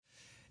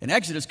And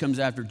Exodus comes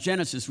after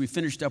Genesis. We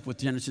finished up with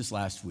Genesis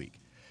last week.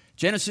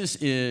 Genesis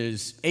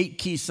is 8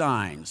 key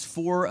signs,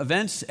 4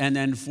 events, and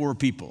then 4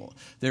 people.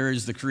 There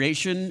is the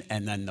creation,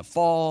 and then the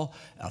fall,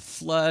 a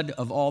flood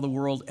of all the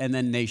world, and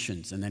then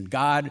nations. And then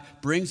God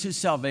brings his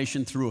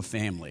salvation through a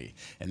family.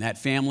 And that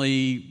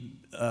family,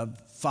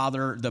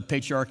 father, the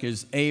patriarch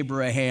is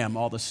Abraham,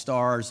 all the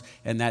stars,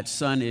 and that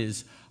son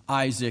is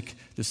Isaac.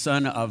 The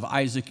son of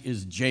Isaac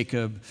is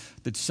Jacob.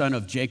 The son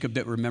of Jacob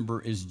that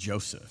remember is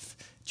Joseph.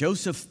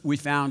 Joseph, we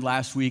found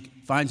last week,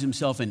 finds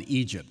himself in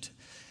Egypt.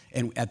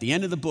 And at the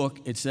end of the book,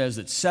 it says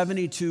that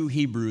 72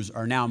 Hebrews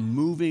are now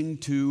moving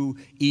to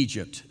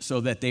Egypt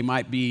so that they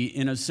might be,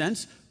 in a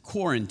sense,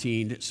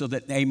 quarantined so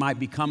that they might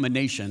become a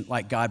nation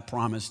like God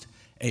promised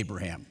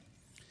Abraham.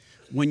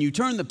 When you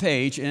turn the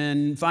page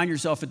and find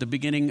yourself at the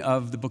beginning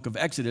of the book of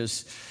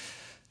Exodus,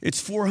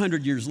 it's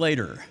 400 years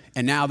later,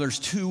 and now there's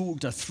 2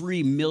 to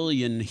 3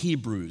 million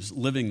Hebrews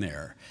living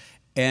there,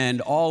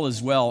 and all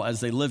as well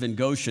as they live in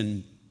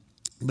Goshen.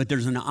 But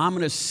there's an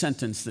ominous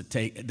sentence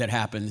that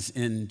happens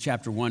in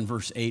chapter 1,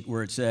 verse 8,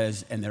 where it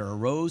says, "And there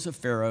arose a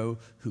Pharaoh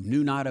who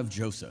knew not of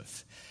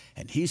Joseph.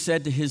 And he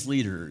said to his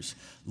leaders,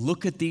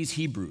 'Look at these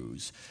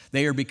Hebrews.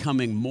 They are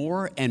becoming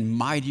more and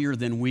mightier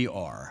than we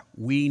are.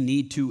 We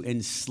need to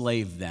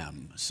enslave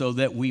them so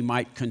that we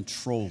might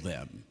control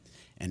them.'"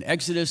 And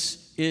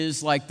Exodus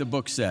is like the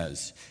book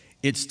says,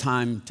 it's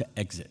time to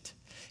exit.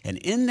 And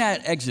in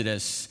that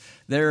Exodus,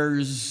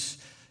 there's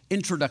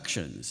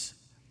introductions.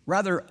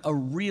 Rather, a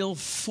real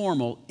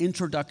formal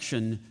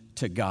introduction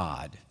to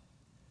God,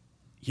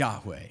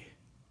 Yahweh.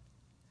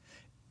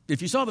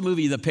 If you saw the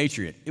movie The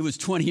Patriot, it was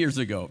 20 years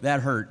ago. That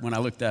hurt when I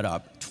looked that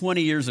up.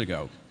 20 years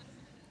ago.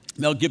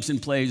 Mel Gibson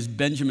plays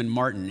Benjamin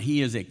Martin.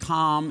 He is a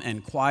calm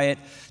and quiet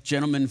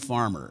gentleman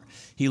farmer.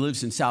 He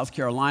lives in South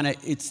Carolina.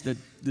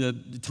 The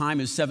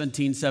time is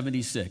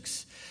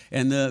 1776.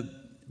 And the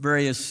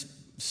various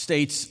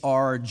states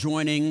are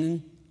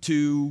joining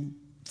to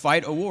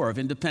fight a war of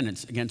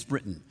independence against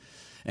Britain.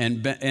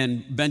 And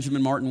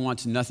Benjamin Martin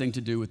wants nothing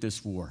to do with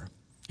this war.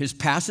 His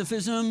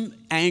pacifism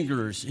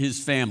angers his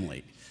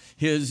family.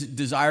 His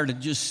desire to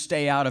just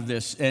stay out of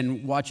this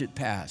and watch it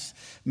pass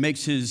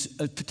makes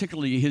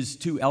particularly his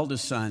 2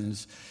 eldest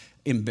sons,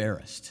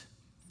 embarrassed.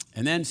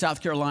 And then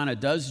South Carolina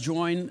does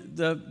join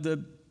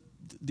the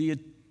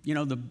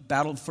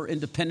battle for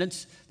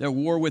independence, their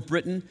war with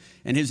Britain.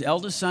 And his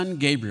eldest son,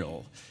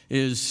 Gabriel,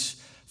 is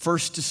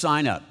first to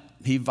sign up.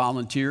 He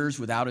volunteers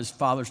without his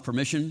father's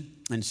permission.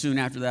 And soon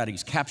after that,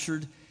 he's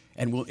captured,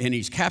 and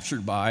he's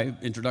captured by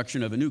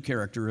introduction of a new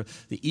character.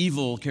 The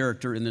evil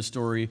character in this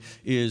story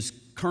is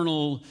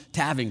Colonel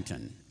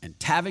Tavington. And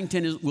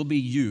Tavington will be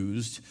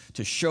used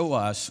to show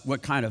us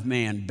what kind of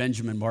man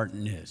Benjamin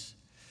Martin is.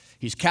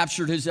 He's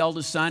captured his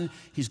eldest son.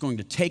 He's going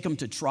to take him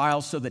to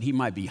trial so that he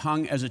might be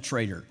hung as a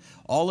traitor.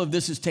 All of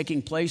this is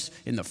taking place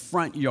in the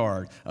front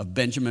yard of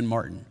Benjamin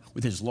Martin,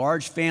 with his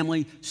large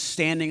family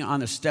standing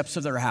on the steps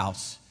of their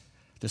house.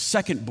 The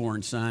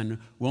second-born son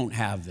won't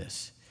have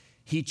this.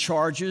 He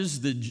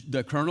charges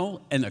the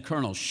colonel, and the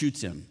colonel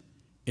shoots him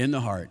in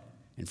the heart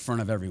in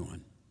front of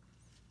everyone.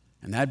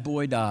 And that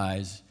boy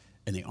dies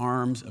in the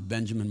arms of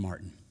Benjamin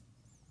Martin.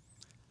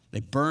 They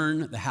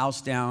burn the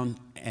house down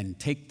and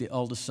take the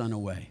eldest son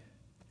away.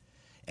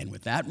 And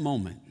with that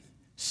moment,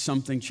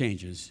 something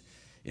changes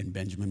in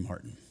Benjamin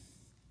Martin.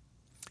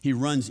 He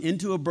runs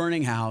into a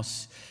burning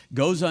house,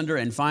 goes under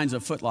and finds a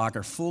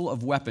footlocker full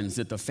of weapons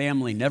that the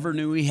family never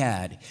knew he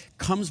had,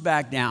 comes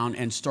back down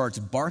and starts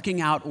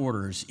barking out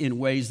orders in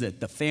ways that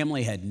the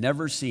family had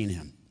never seen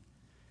him.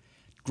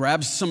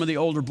 Grabs some of the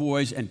older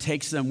boys and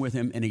takes them with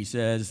him, and he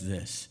says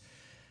this: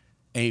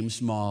 "Aim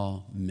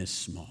small, miss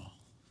small."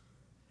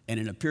 And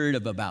in a period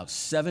of about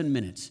 7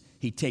 minutes,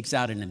 he takes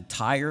out an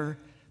entire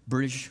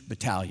British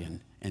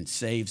battalion and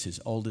saves his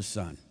oldest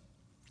son.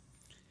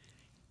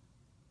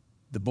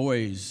 The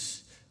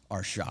boys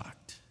are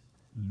shocked.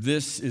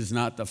 This is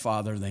not the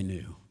father they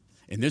knew.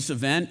 In this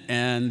event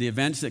and the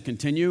events that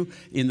continue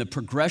in the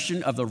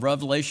progression of the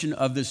revelation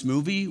of this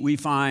movie, we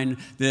find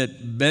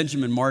that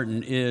Benjamin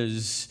Martin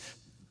is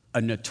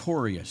a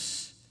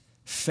notorious,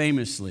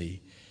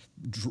 famously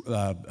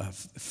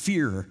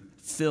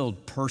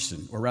fear-filled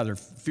person, or rather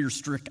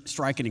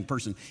fear-striking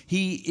person.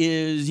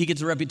 He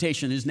gets a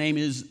reputation. His name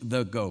is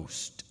the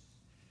Ghost.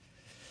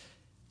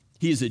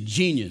 He is a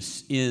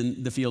genius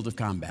in the field of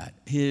combat.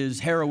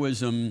 His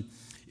heroism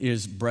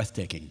is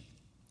breathtaking.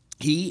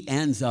 He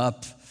ends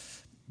up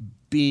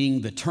being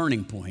the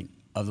turning point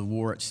of the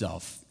war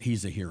itself.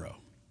 He's a hero.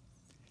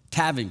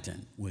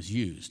 Tavington was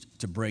used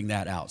to bring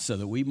that out so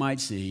that we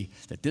might see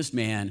that this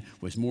man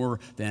was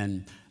more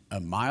than a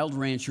mild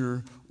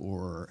rancher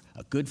or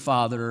a good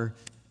father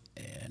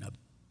and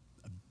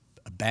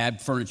a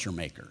bad furniture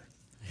maker.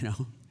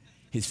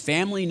 His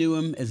family knew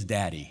him as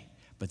daddy,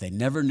 but they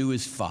never knew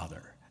his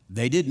father.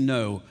 They didn't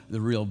know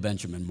the real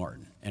Benjamin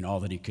Martin and all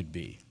that he could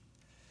be.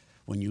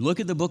 When you look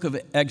at the book of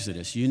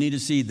Exodus, you need to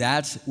see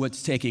that's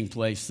what's taking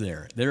place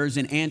there. There is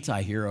an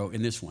anti-hero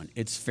in this one.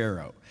 It's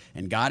Pharaoh.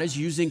 And God is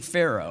using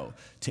Pharaoh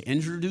to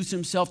introduce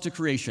himself to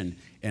creation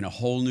in a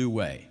whole new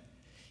way.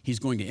 He's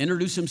going to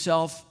introduce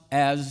himself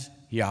as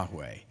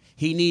Yahweh.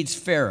 He needs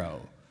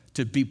Pharaoh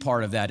to be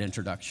part of that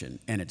introduction.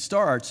 And it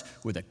starts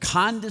with a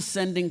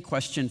condescending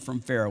question from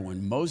Pharaoh.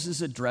 When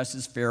Moses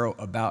addresses Pharaoh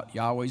about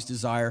Yahweh's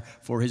desire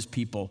for his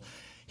people,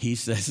 he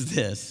says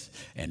this,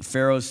 and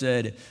Pharaoh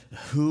said,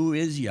 "Who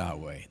is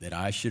Yahweh that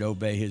I should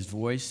obey his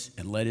voice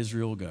and let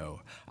Israel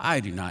go? I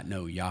do not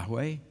know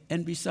Yahweh,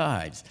 and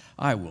besides,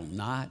 I will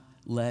not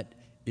let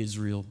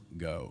Israel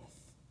go."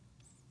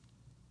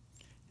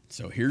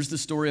 So here's the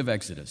story of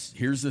Exodus.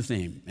 Here's the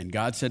theme. And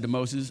God said to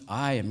Moses,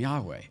 "I am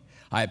Yahweh.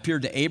 I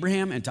appeared to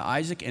Abraham and to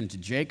Isaac and to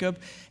Jacob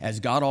as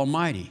God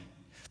Almighty.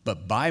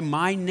 But by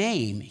my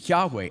name,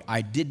 Yahweh,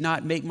 I did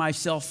not make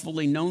myself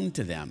fully known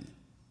to them.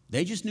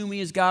 They just knew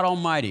me as God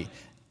Almighty.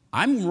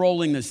 I'm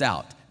rolling this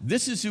out.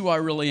 This is who I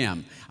really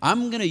am.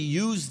 I'm going to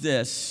use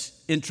this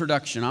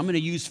introduction. I'm going to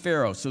use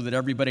Pharaoh so that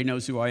everybody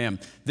knows who I am.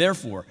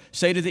 Therefore,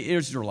 say to the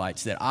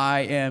Israelites that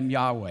I am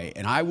Yahweh,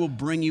 and I will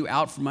bring you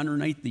out from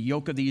underneath the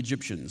yoke of the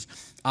Egyptians.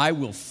 I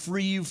will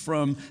free you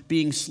from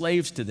being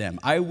slaves to them.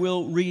 I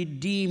will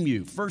redeem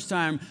you." First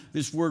time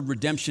this word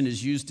redemption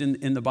is used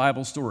in the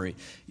Bible story.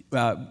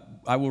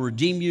 I will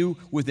redeem you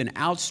with an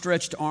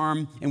outstretched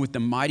arm and with the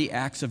mighty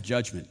acts of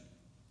judgment.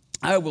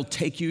 I will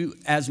take you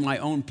as my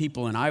own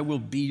people, and I will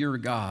be your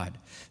God.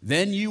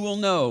 Then you will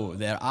know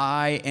that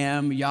I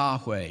am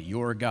Yahweh,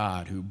 your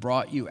God, who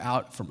brought you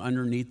out from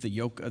underneath the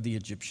yoke of the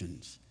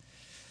Egyptians.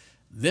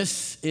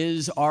 This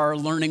is our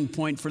learning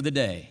point for the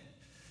day.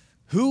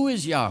 Who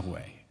is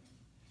Yahweh?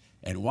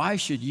 And why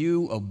should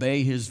you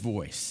obey his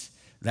voice?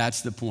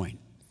 That's the point.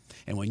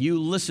 And when you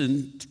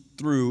listen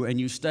through and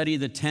you study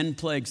the 10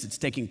 plagues that's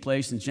taking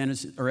place in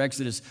Genesis or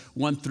Exodus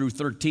 1 through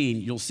 13,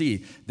 you'll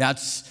see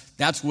that's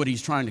what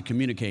he's trying to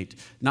communicate.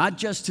 Not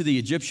just to the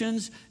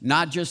Egyptians,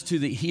 not just to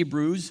the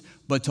Hebrews,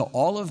 but to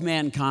all of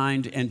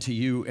mankind and to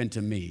you and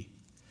to me.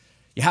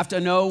 You have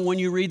to know when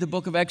you read the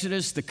book of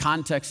Exodus the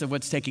context of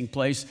what's taking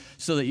place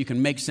so that you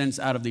can make sense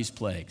out of these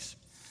plagues.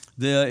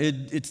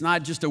 It's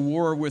not just a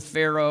war with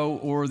Pharaoh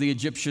or the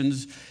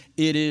Egyptians.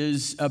 It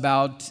is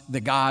about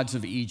the gods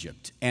of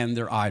Egypt and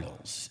their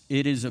idols.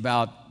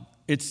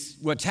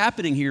 What's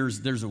happening here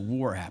is there's a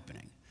war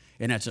happening,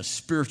 and it's a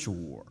spiritual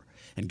war.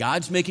 And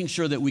God's making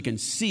sure that we can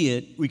see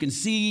it. We can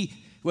see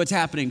what's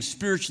happening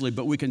spiritually,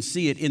 but we can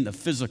see it in the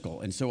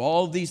physical. And so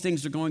all of these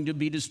things are going to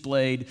be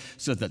displayed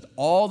so that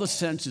all the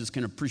senses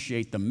can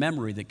appreciate the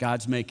memory that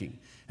God's making.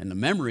 And the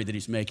memory that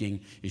he's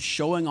making is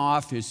showing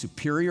off his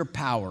superior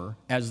power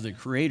as the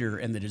creator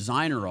and the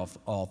designer of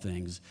all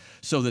things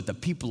so that the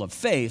people of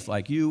faith,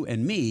 like you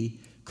and me,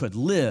 could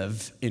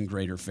live in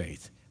greater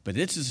faith. But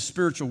this is a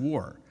spiritual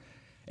war.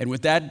 And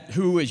with that,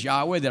 who is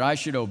Yahweh that I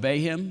should obey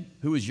him?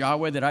 Who is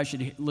Yahweh that I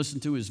should listen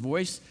to his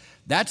voice?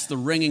 That's the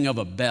ringing of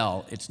a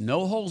bell. It's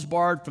no holds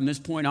barred from this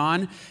point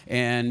on,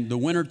 and the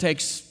winner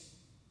takes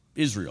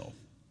Israel.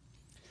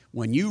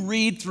 When you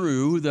read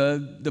through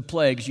the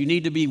plagues, you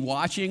need to be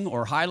watching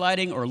or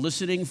highlighting or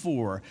listening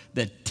for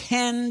the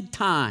 10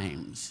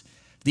 times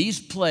these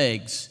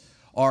plagues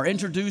are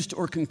introduced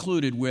or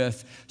concluded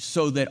with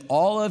so that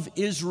all of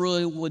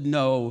Israel would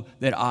know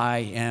that I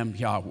am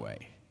Yahweh.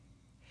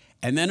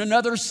 And then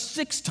another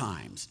 6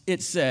 times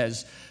it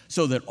says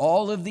so that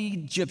all of the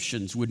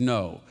Egyptians would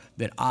know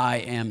that I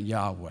am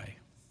Yahweh.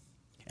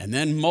 And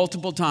then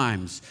multiple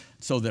times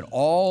so that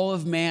all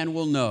of man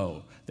will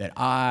know that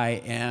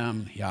I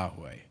am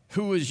Yahweh.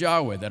 Who is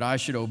Yahweh that I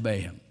should obey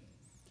him?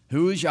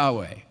 Who is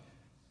Yahweh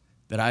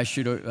that I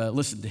should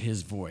listen to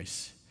his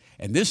voice?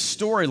 And this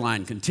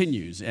storyline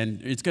continues,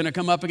 and it's going to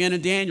come up again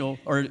in Daniel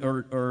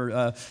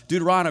or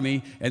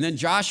Deuteronomy, and then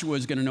Joshua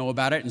is going to know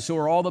about it, and so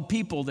are all the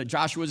people that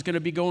Joshua is going to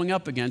be going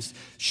up against.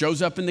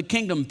 Shows up in the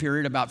kingdom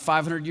period about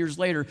 500 years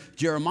later.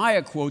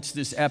 Jeremiah quotes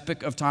this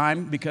epic of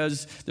time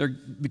because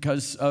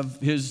of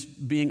his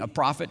being a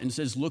prophet and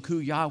says, look who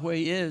Yahweh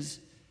is.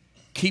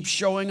 Keeps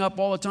showing up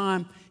all the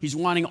time. He's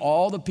wanting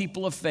all the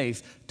people of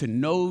faith to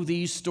know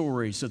these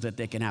stories so that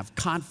they can have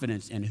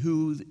confidence in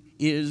who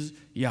is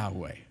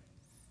Yahweh.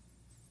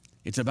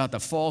 It's about the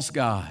false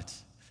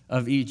gods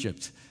of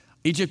Egypt.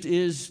 Egypt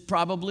is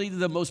probably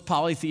the most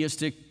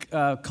polytheistic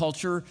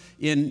culture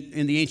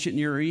in the ancient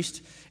Near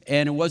East.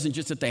 And it wasn't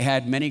just that they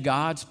had many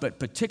gods, but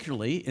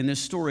particularly in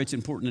this story, it's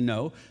important to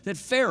know that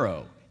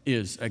Pharaoh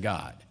is a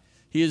god.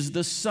 He is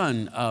the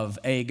son of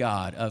a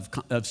god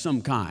of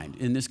some kind.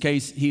 In this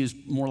case, he is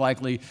more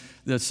likely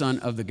the son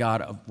of the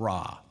god of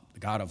Ra, the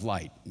god of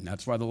light. And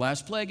that's why the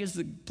last plague is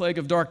the plague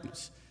of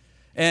darkness.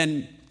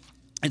 And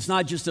it's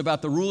not just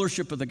about the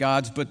rulership of the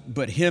gods,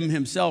 but him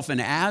himself. And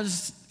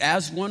as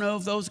one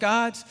of those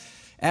gods,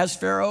 as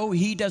Pharaoh,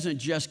 he doesn't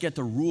just get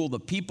to rule the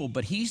people,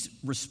 but he's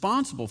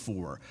responsible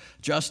for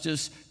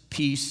justice,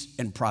 peace,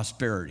 and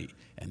prosperity.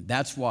 And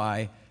that's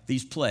why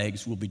these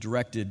plagues will be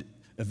directed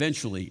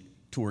eventually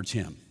towards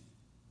him.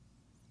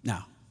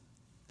 Now,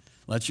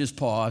 let's just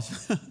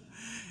pause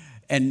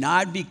and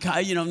not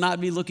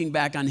be looking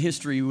back on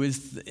history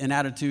with an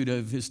attitude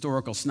of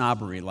historical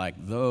snobbery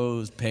like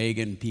those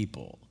pagan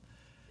people.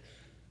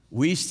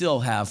 We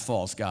still have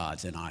false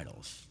gods and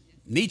idols.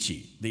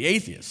 Nietzsche, the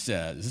atheist,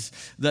 says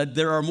that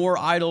there are more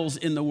idols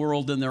in the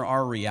world than there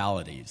are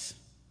realities.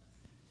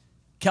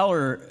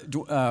 Keller,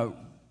 Tim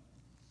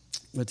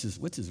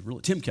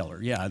Keller,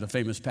 the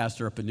famous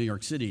pastor up in New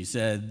York City,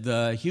 said,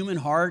 the human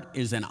heart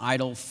is an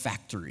idol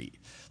factory.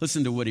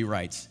 Listen to what he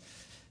writes.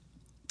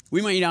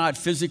 We may not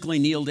physically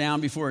kneel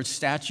down before a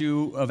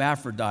statue of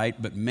Aphrodite,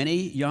 but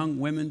many young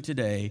women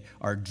today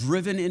are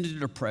driven into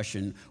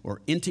depression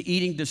or into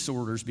eating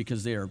disorders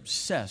because they are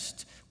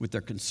obsessed with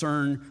their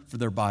concern for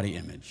their body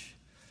image.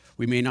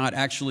 We may not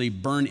actually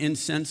burn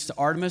incense to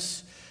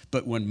Artemis,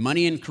 but when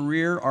money and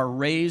career are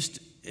raised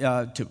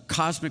to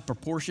cosmic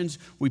proportions,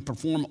 we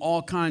perform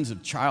all kinds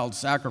of child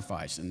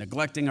sacrifice and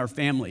neglecting our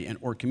family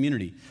or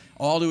community,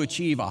 all to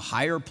achieve a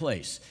higher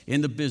place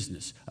in the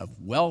business of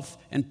wealth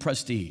and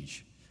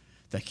prestige.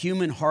 The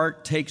human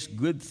heart takes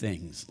good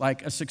things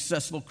like a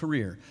successful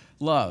career,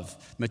 love,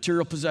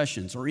 material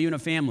possessions, or even a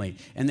family,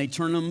 and they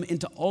turn them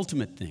into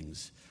ultimate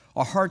things.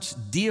 Our hearts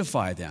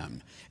deify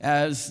them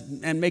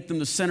and make them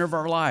the center of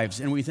our lives,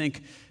 and we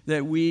think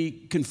that we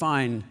can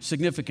find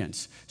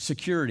significance,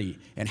 security,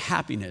 and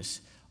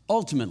happiness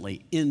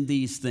ultimately in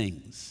these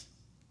things.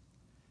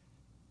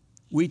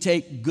 We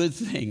take good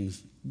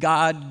things,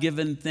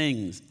 God-given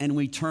things, and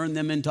we turn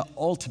them into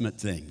ultimate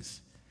things.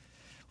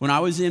 When I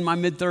was in my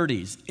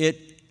mid-30s,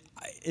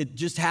 it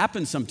just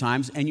happens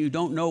sometimes, and you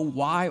don't know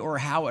why or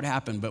how it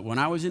happened. But when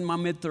I was in my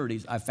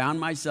mid-30s, I found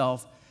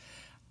myself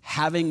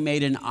having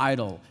made an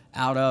idol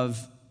out of,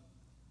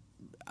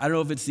 I don't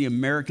know if it's the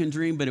American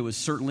dream, but it was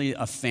certainly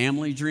a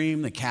family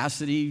dream, the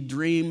Cassidy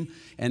dream.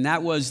 And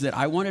that was that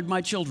I wanted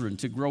my children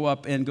to grow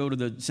up and go to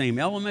the same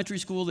elementary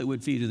school that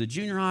would feed to the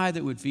junior high,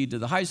 that would feed to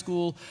the high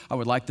school. I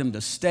would like them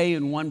to stay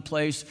in one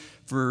place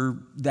for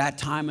that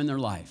time in their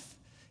life.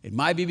 It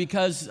might be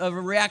because of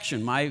a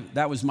reaction.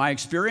 That was my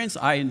experience.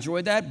 I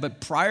enjoyed that. But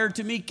prior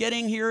to me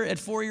getting here at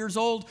 4 years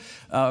old,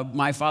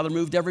 my father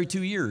moved every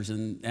 2 years,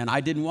 and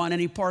I didn't want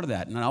any part of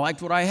that. And I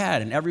liked what I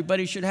had, and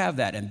everybody should have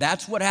that. And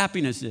that's what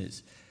happiness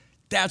is.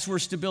 That's where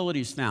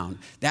stability is found.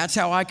 That's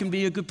how I can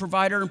be a good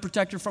provider and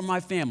protector from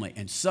my family.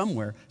 And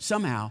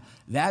somehow,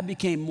 that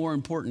became more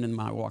important in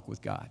my walk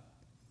with God.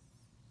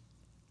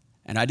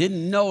 And I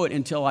didn't know it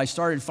until I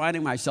started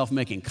finding myself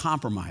making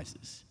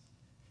compromises.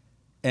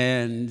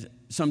 And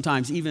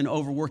sometimes even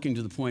overworking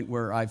to the point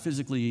where I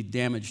physically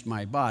damaged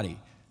my body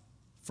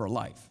for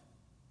life.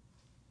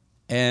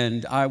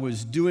 And I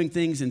was doing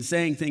things and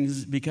saying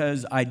things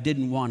because I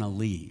didn't want to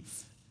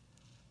leave.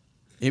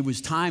 It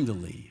was time to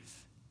leave.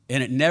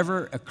 And it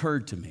never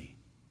occurred to me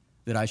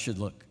that I should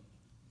look.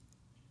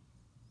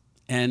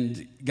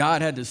 And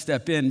God had to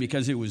step in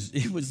because it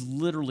was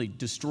literally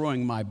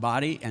destroying my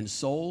body and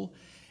soul.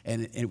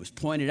 And it was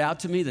pointed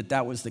out to me that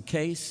that was the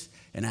case.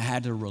 And I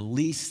had to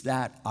release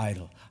that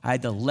idol. I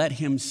had to let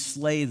him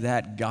slay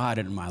that God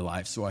in my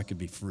life so I could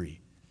be free.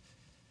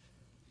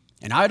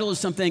 An idol is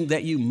something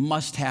that you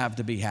must have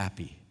to be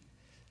happy.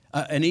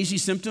 An easy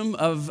symptom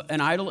of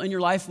an idol in your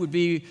life would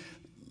be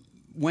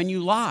when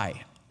you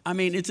lie. I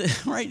mean,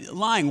 it's right,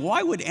 lying.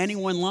 Why would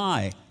anyone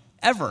lie?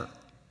 Ever.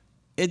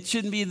 It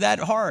shouldn't be that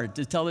hard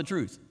to tell the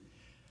truth.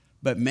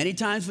 But many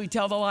times we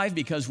tell the lie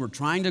because we're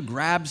trying to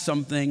grab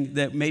something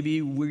that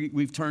maybe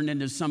we've turned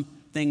into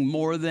something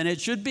more than it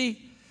should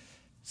be.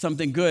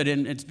 Something good,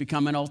 and it's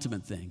become an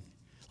ultimate thing.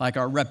 Like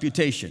our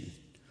reputation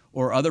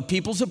or other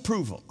people's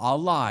approval. I'll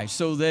lie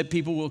so that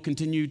people will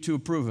continue to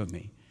approve of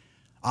me.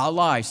 I'll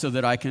lie so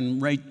that I can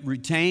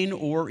retain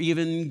or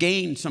even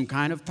gain some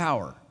kind of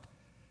power.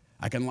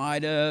 I can lie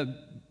to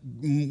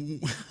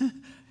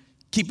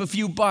keep a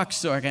few bucks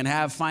so I can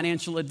have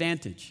financial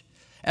advantage.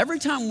 Every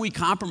time we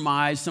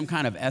compromise some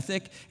kind of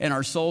ethic and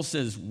our soul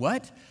says,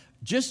 what?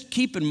 Just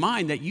keep in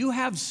mind that you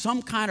have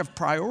some kind of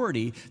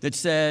priority that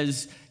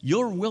says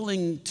you're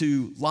willing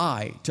to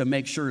lie to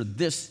make sure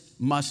this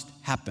must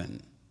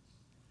happen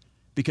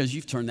because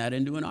you've turned that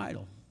into an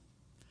idol.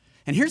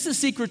 And here's the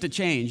secret to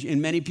change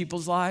in many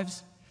people's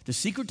lives. The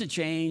secret to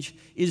change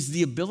is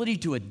the ability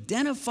to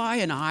identify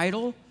an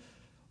idol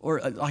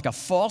or like a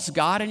false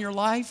god in your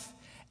life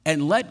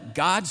and let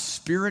God's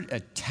Spirit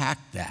attack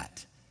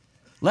that.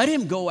 Let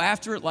him go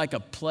after it like a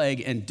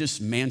plague and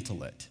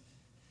dismantle it.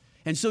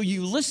 And so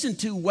you listen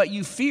to what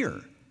you fear.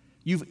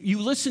 You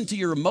listen to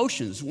your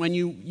emotions when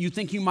you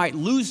think you might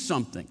lose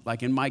something,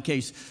 like in my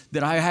case,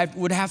 that I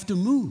would have to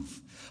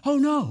move. Oh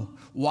no,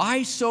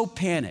 why so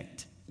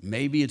panicked?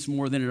 Maybe it's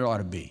more than it ought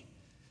to be.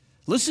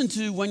 Listen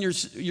to when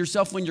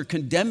you're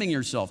condemning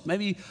yourself,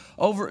 maybe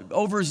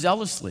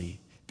overzealously,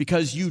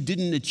 because you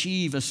didn't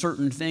achieve a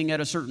certain thing at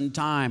a certain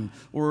time,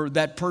 or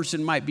that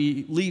person might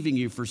be leaving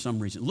you for some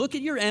reason. Look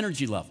at your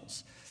energy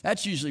levels.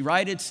 That's usually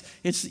right. It's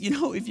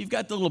if you've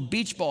got the little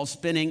beach ball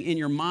spinning in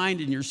your mind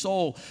and your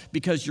soul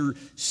because you're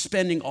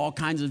spending all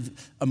kinds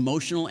of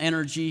emotional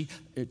energy,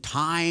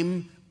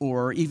 time,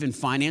 or even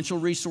financial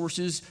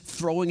resources,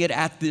 throwing it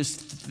at this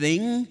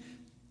thing,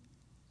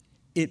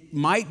 it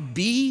might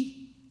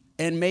be,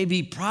 and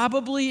maybe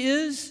probably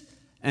is,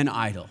 an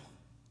idol.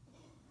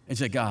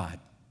 It's a god.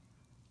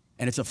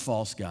 And it's a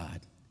false god,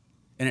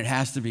 and it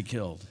has to be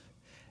killed.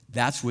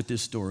 That's what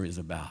this story is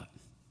about.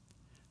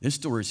 This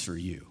story is for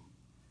you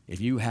if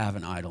you have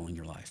an idol in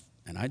your life.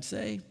 And I'd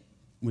say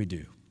we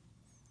do.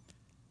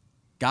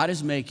 God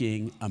is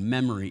making a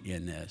memory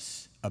in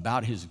this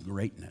about his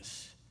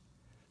greatness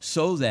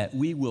so that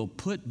we will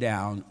put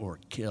down or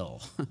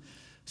kill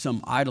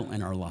some idol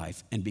in our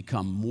life and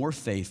become more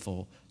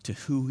faithful to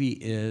who he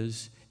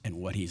is and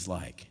what he's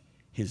like.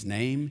 His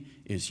name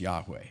is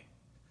Yahweh.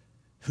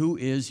 Who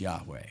is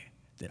Yahweh?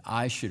 That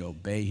I should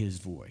obey his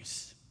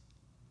voice.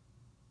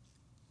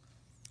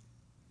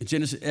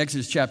 In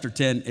Exodus chapter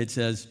 10, it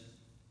says,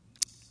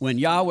 when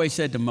Yahweh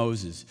said to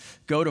Moses,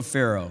 go to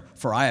Pharaoh,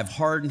 for I have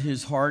hardened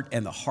his heart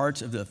and the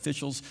hearts of the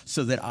officials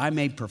so that I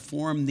may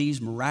perform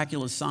these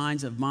miraculous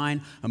signs of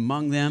mine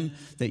among them,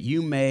 that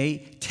you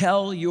may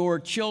tell your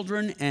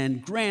children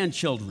and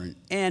grandchildren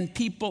and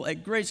people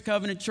at Grace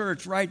Covenant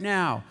Church right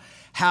now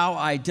how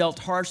I dealt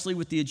harshly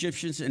with the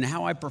Egyptians and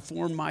how I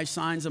performed my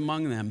signs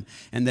among them,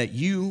 and that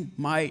you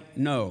might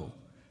know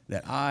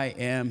that I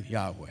am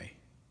Yahweh.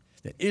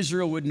 That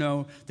Israel would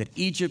know, that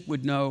Egypt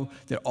would know,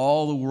 that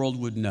all the world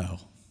would know.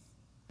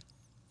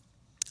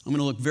 I'm going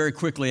to look very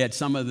quickly at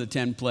some of the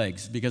 10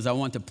 plagues because I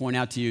want to point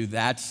out to you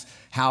that's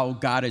how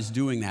God is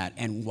doing that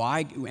and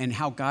why and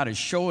how God is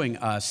showing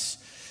us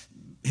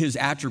his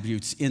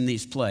attributes in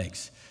these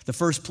plagues. The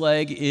first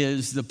plague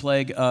is the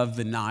plague of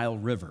the Nile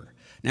River.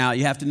 Now,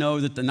 you have to know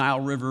that the Nile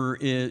River,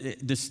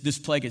 this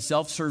plague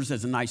itself serves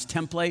as a nice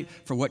template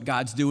for what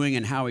God's doing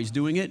and how he's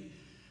doing it.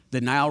 The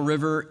Nile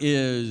River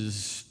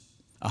is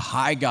a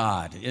high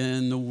god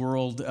in the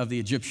world of the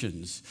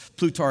Egyptians.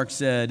 Plutarch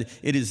said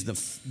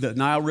the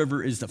Nile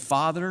River is the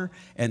father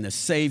and the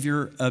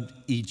savior of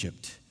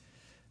Egypt.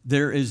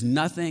 There is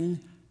nothing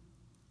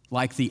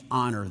like the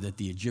honor that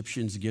the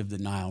Egyptians give the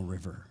Nile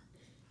River.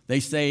 They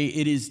say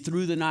it is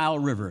through the Nile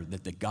River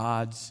that the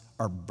gods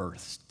are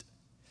birthed.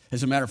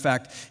 As a matter of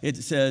fact, it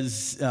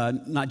says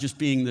not just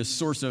being the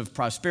source of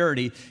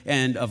prosperity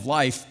and of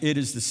life, it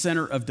is the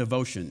center of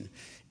devotion.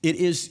 It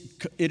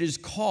is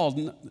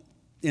called,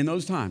 in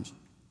those times,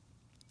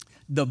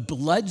 the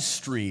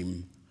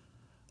bloodstream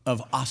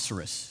of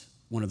Osiris,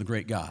 one of the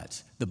great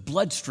gods. The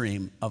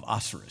bloodstream of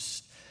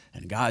Osiris.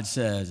 And God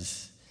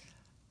says,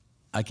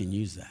 I can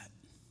use that.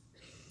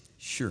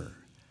 Sure,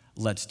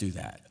 let's do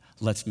that.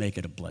 Let's make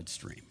it a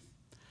bloodstream.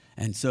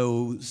 And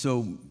so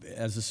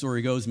as the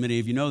story goes, many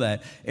of you know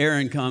that,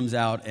 Aaron comes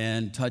out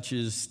and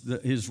touches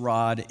his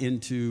rod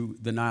into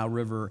the Nile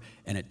River,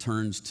 and it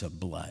turns to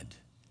blood,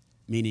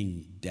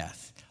 meaning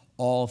death.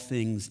 All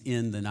things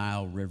in the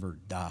Nile River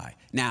die.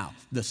 Now,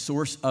 the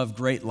source of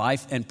great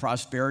life and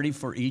prosperity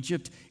for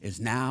Egypt is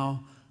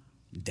now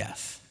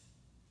death.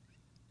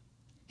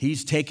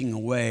 He's taking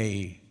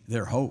away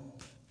their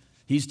hope.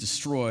 He's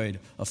destroyed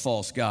a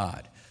false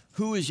god.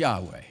 Who is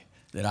Yahweh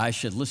that I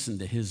should listen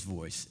to his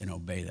voice and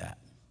obey that?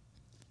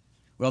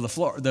 Well,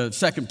 the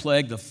second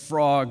plague, the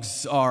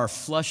frogs are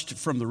flushed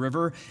from the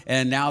river,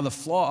 and now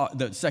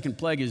the second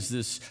plague is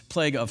this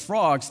plague of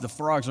frogs. The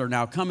frogs are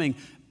now coming.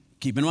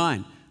 Keep in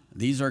mind,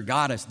 these are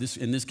goddess.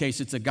 In this case,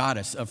 it's a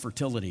goddess of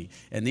fertility.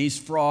 And these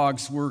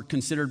frogs were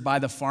considered by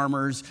the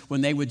farmers,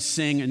 when they would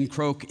sing and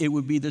croak, it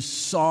would be the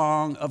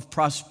song of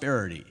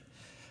prosperity.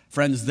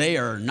 Friends, they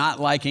are not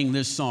liking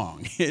this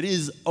song. It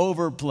is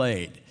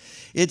overplayed.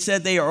 It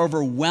said they are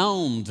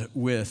overwhelmed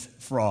with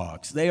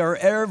frogs. They are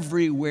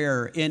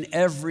everywhere in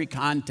every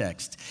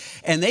context.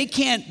 And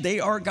they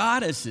are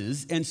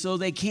goddesses, and so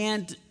they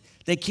can't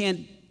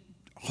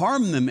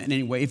harm them in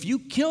any way. If you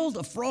killed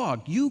a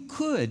frog, you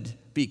could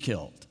be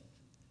killed.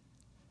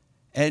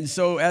 And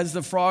so as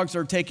the frogs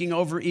are taking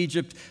over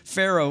Egypt,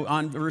 Pharaoh,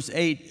 on verse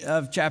 8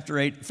 of chapter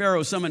 8,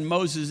 Pharaoh summoned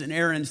Moses and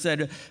Aaron and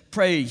said,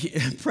 pray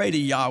to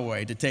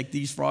Yahweh to take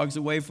these frogs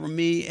away from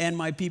me and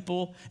my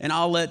people, and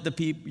I'll let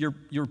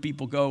your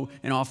people go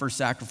and offer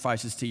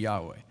sacrifices to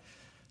Yahweh.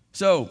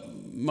 So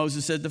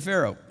Moses said to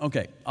Pharaoh,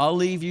 okay, I'll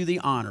leave you the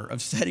honor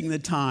of setting the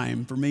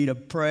time for me to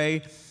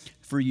pray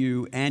for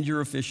you and your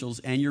officials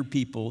and your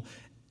people,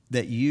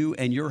 that you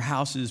and your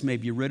houses may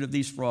be rid of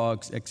these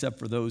frogs, except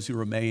for those who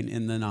remain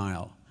in the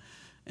Nile.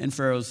 And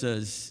Pharaoh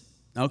says,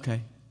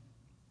 okay,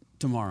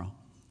 tomorrow.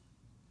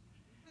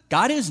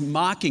 God is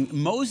mocking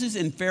Moses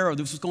and Pharaoh.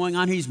 This is going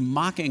on. He's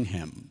mocking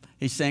him.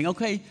 He's saying,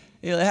 okay,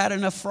 you had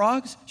enough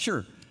frogs?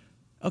 Sure.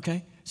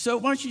 Okay. So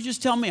why don't you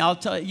just tell me? I'll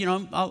tell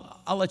you,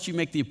 I'll let you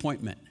make the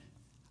appointment.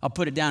 I'll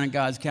put it down in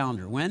God's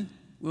calendar. When?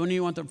 When do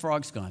you want the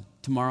frogs gone?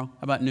 Tomorrow?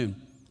 How about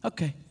noon?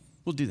 Okay,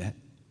 we'll do that.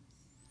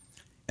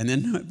 And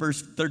then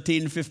verse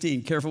 13 and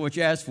 15, careful what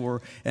you ask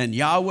for. And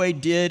Yahweh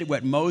did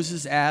what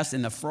Moses asked,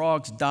 and the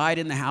frogs died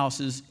in the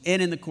houses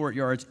and in the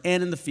courtyards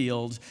and in the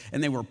fields,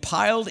 and they were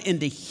piled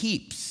into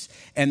heaps,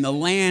 and the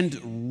land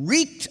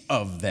reeked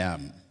of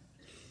them.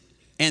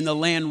 And the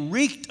land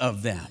reeked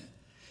of them.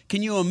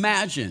 Can you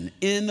imagine,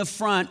 in the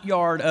front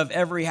yard of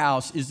every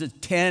house is a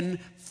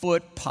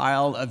 10-foot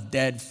pile of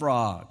dead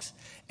frogs.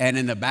 And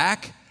in the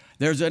back,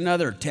 there's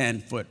another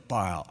 10-foot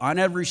pile. On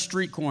every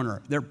street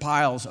corner, there are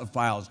piles of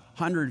piles,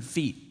 100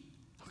 feet.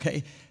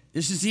 Okay?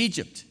 This is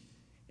Egypt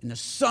in the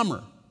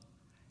summer.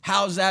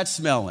 How's that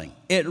smelling?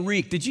 It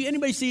reeked. Did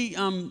anybody see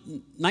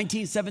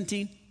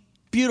 1917?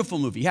 Beautiful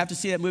movie. You have to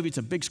see that movie. It's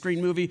a big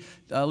screen movie.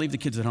 Leave the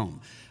kids at home.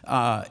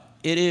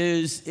 It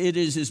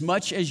is as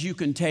much as you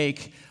can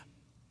take,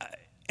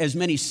 as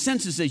many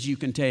senses as you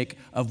can take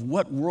of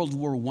what World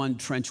War I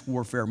trench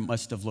warfare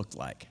must have looked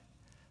like.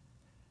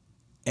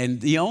 And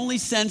the only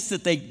sense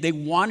that they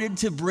wanted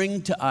to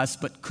bring to us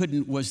but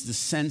couldn't was the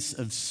sense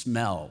of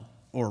smell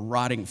or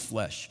rotting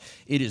flesh.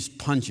 It is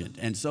pungent.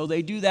 And so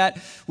they do that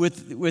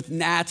with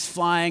gnats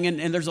flying,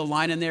 and there's a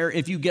line in there,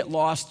 if you get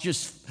lost,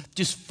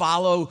 just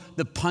follow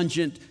the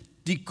pungent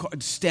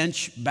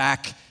stench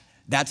back.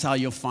 That's how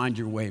you'll find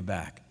your way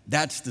back.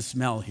 That's the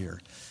smell here.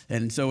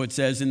 And so it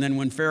says, and then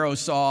when Pharaoh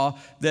saw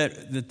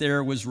that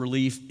there was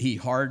relief, he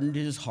hardened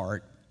his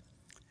heart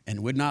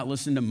and would not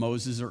listen to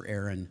Moses or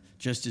Aaron,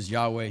 just as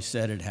Yahweh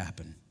said it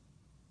happened.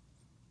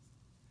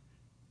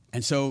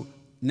 And so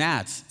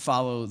gnats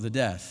follow the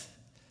death.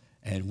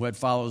 And what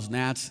follows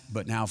gnats,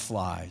 but now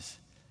flies.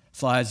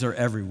 Flies are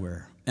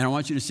everywhere. And I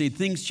want you to see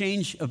things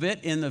change a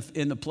bit in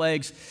the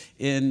plagues,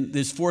 in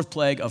this fourth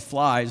plague of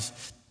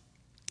flies,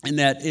 in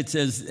that it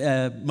says,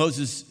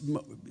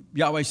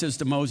 Yahweh says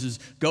to Moses,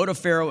 go to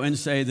Pharaoh and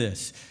say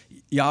this.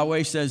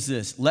 Yahweh says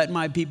this, let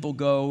my people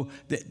go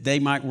that they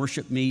might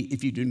worship me.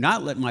 If you do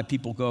not let my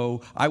people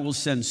go, I will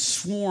send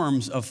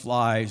swarms of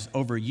flies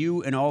over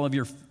you and all of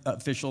your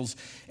officials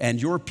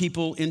and your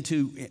people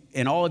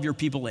and all of your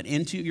people and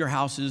into your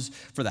houses.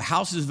 For the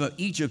houses of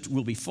Egypt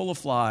will be full of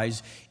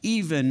flies,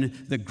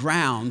 even the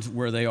ground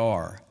where they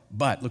are.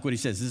 But look what he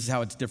says. This is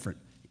how it's different.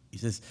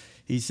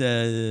 He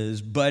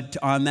says, but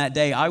on that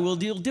day I will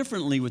deal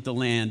differently with the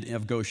land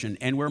of Goshen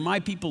and where my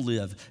people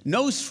live.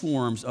 No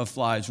swarms of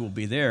flies will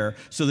be there,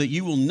 so that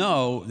you will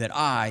know that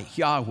I,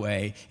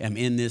 Yahweh, am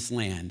in this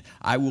land.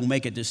 I will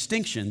make a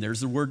distinction,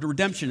 there's the word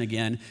redemption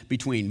again,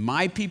 between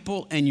my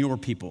people and your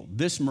people.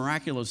 This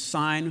miraculous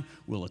sign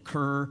will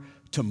occur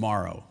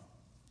tomorrow.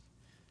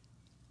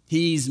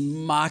 He's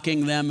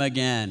mocking them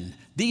again.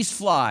 These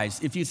flies,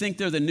 if you think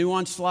they're the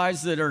nuanced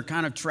flies that are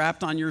kind of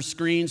trapped on your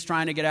screens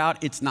trying to get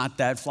out, it's not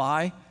that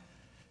fly.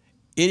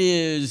 It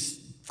is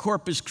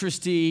Corpus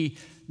Christi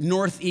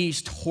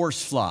northeast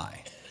horsefly.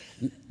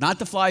 Not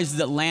the flies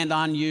that land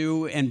on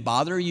you and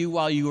bother you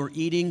while you are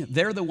eating.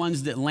 They're the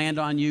ones that land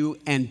on you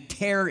and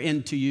tear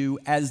into you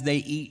as they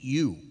eat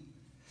you.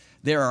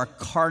 They are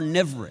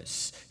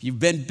carnivorous. If you've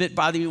been bit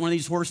by one of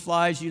these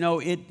horseflies, you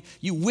know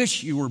you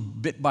wish you were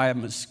bit by a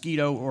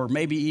mosquito or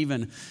maybe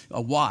even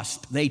a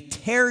wasp. They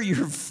tear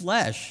your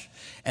flesh,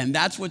 and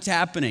that's what's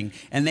happening.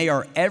 And they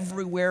are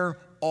everywhere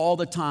all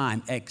the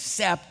time,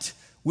 except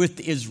with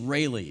the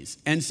Israelis.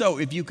 And so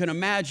if you can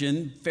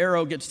imagine,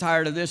 Pharaoh gets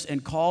tired of this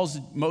and calls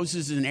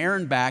Moses and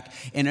Aaron back.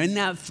 And in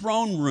that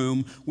throne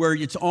room where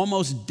it's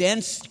almost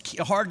dense,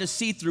 hard to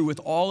see through with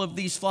all of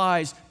these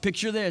flies,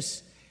 picture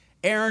this.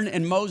 Aaron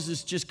and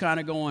Moses just kind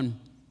of going,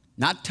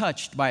 not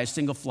touched by a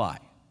single fly,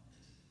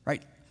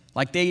 right?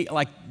 Like they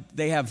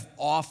have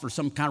off or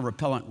some kind of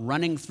repellent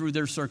running through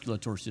their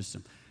circulatory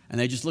system. And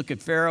they just look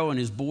at Pharaoh and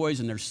his boys,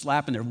 and they're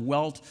slapping their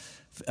welt,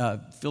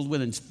 filled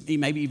with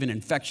maybe even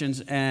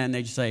infections, and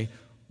they just say,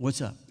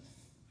 what's up?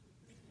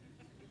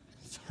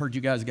 Heard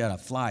you guys got a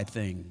fly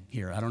thing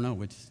here. I don't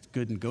know, it's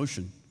good in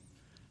Goshen.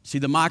 See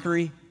the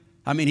mockery?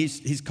 I mean,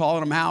 he's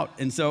calling them out.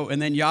 And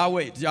then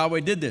Yahweh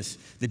did this.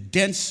 The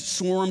dense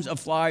swarms of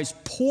flies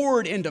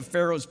poured into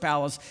Pharaoh's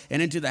palace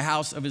and into the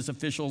house of his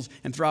officials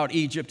and throughout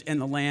Egypt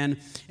and the land,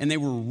 and they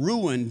were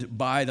ruined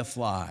by the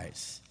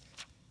flies.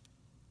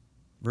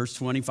 Verse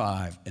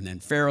 25, and then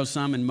Pharaoh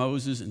summoned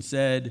Moses and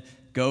said,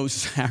 go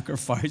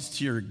sacrifice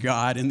to your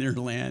God in their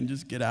land.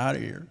 Just get out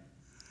of here.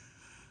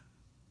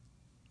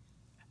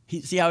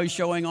 See how he's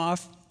showing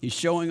off? He's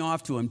showing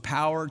off to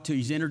empower,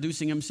 he's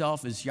introducing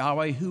himself as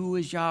Yahweh. Who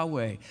is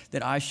Yahweh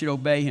that I should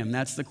obey him?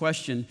 That's the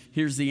question.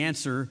 Here's the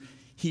answer.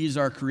 He is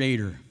our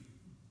creator.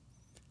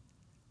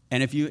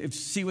 And if you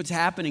see what's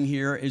happening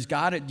here is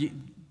God,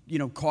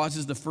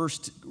 causes the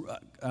first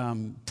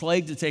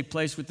plague to take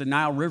place with the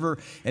Nile River,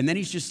 and then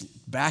he's just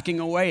backing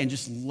away and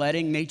just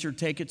letting nature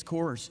take its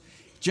course.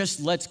 Just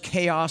lets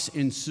chaos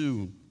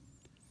ensue.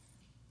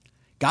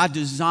 God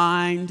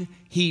designed,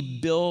 he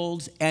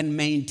builds and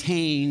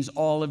maintains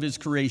all of his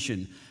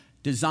creation.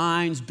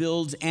 Designs,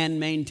 builds, and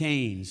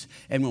maintains.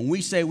 And when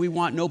we say we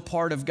want no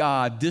part of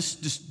God,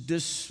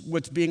 this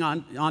what's being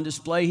on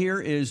display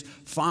here is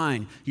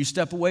fine. You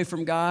step away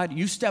from God,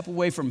 you step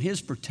away from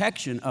his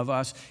protection of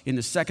us in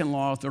the second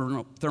law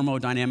of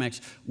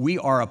thermodynamics. We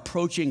are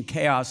approaching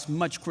chaos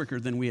much quicker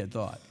than we had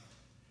thought.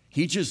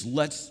 He just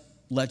lets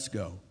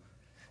go.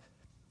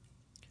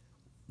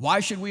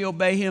 Why should we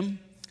obey him?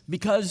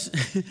 Because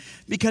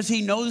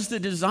he knows the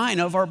design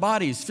of our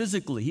bodies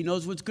physically. He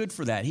knows what's good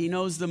for that. He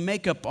knows the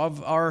makeup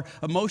of our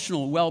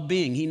emotional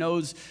well-being. He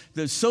knows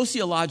the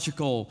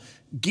sociological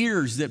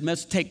gears that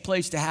must take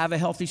place to have a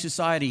healthy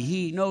society.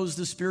 He knows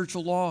the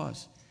spiritual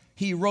laws.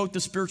 He wrote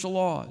the spiritual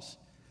laws.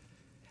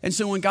 And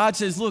so when God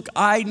says, look,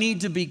 I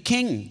need to be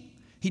king,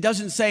 he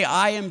doesn't say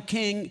I am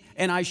king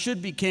and I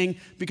should be king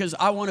because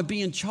I want to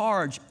be in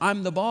charge.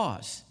 I'm the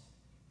boss.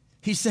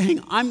 He's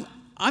saying,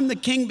 I'm the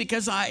king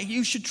because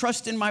you should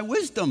trust in my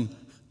wisdom.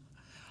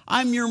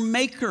 I'm your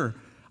maker.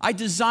 I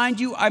designed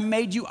you, I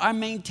made you, I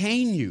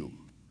maintain you.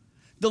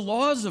 The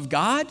laws of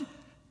God,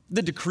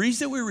 the decrees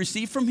that we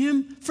receive from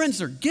him, friends,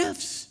 they're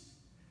gifts.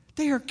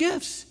 They are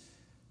gifts.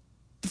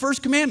 The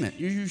first commandment,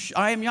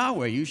 I am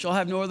Yahweh, you shall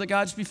have no other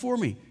gods before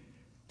me.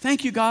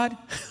 Thank you, God.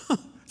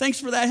 Thanks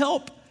for that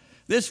help.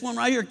 This one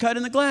right here, cut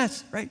in the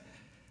glass, right?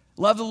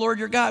 Love the Lord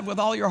your God with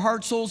all your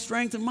heart, soul,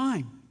 strength, and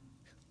mind.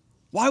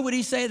 Why would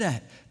he say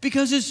that?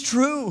 Because it's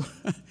true.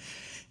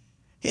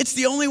 It's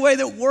the only way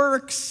that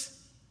works.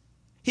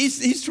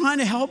 He's trying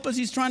to help us.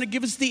 He's trying to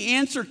give us the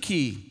answer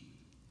key.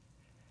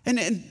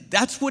 And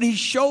that's what he's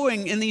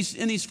showing in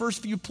these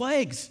first few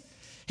plagues.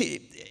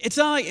 It's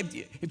not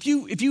like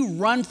if you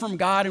run from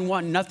God and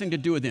want nothing to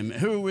do with him,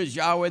 who is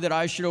Yahweh that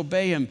I should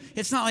obey him?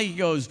 It's not like he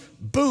goes,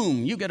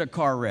 boom, you get a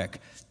car wreck.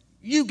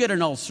 You get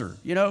an ulcer,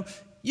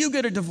 you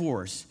get a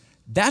divorce.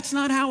 That's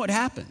not how it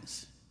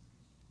happens.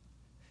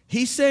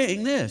 He's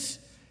saying this,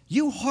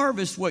 you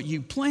harvest what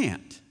you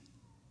plant.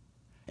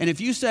 And if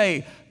you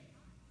say,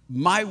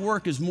 my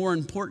work is more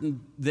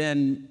important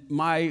than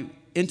my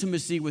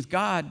intimacy with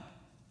God,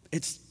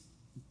 it's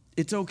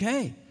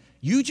okay.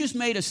 You just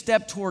made a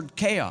step toward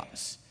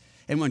chaos.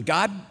 And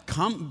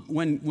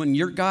when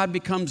your God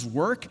becomes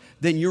work,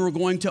 then you're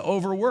going to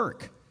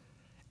overwork.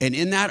 And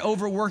in that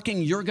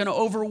overworking, you're going to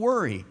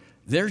overworry.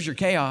 There's your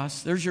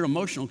chaos. There's your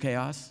emotional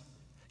chaos.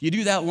 You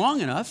do that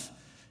long enough,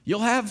 you'll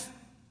have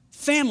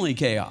family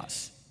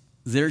chaos.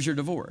 There's your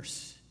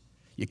divorce.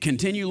 You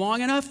continue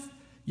long enough,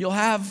 you'll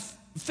have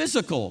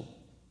physical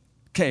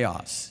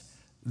chaos.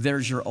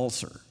 There's your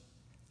ulcer.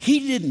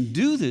 He didn't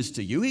do this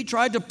to you. He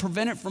tried to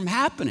prevent it from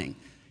happening.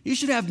 You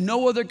should have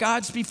no other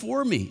gods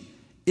before me.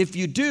 If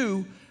you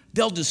do,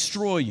 they'll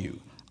destroy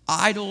you.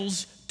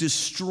 Idols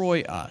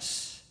destroy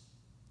us.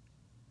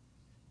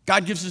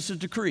 God gives us a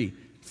decree.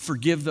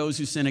 Forgive those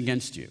who sin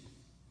against you.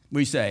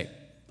 We say,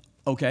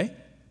 okay,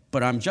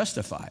 but I'm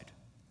justified.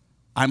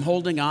 I'm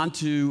holding on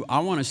to, I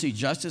want to see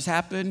justice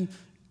happen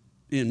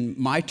in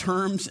my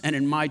terms and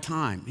in my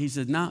time. He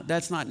said, no,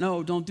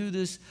 don't do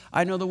this.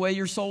 I know the way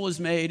your soul is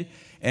made.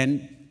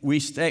 And we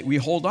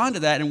hold on to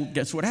that, and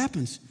guess what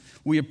happens?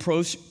 We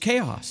approach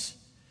chaos.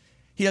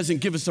 He doesn't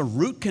give us a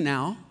root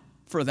canal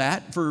for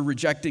that, for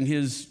rejecting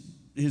his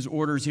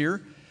orders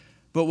here.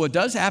 But what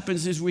does happen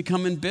is we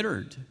come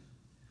embittered.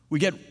 We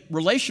get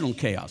relational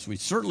chaos. We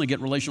certainly get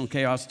relational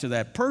chaos to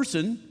that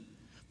person.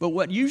 But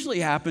what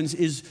usually happens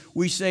is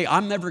we say,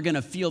 I'm never going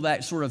to feel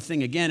that sort of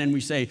thing again. And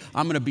we say,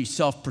 I'm going to be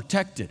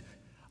self-protected.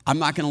 I'm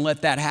not going to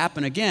let that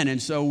happen again. And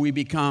so we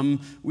become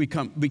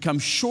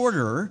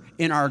shorter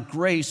in our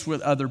grace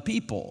with other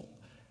people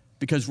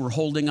because we're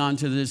holding on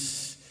to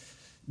this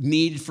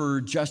need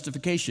for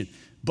justification.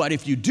 But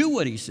if you do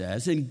what he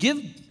says and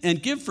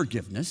give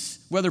forgiveness,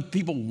 whether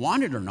people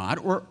want it or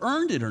not, or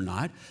earned it or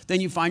not, then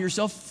you find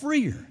yourself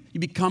freer. You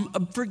become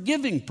a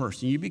forgiving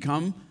person. You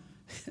become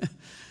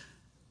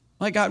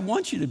like God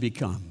wants you to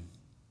become.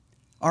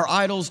 Our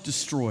idols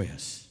destroy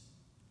us,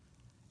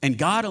 and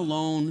God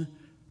alone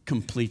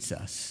completes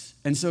us.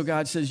 And so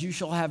God says, you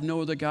shall have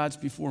no other gods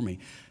before me.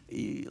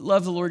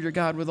 Love the Lord your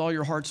God with all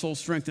your heart, soul,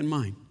 strength, and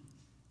mind.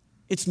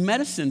 It's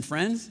medicine,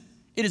 friends.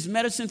 It is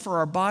medicine for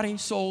our body,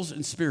 souls,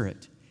 and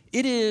spirit.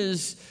 It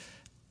is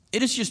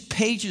just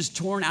pages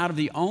torn out of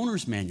the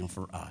owner's manual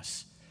for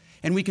us.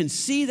 And we can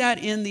see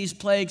that in these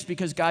plagues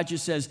because God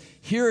just says,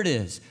 here it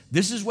is.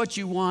 This is what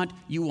you want.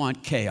 You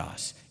want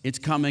chaos. It's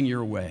coming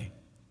your way.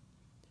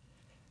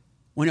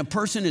 When a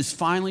person is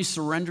finally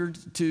surrendered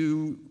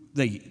to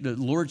the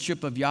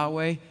lordship of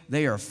Yahweh,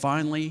 they are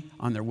finally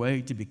on their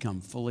way to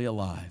become fully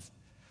alive.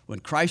 When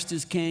Christ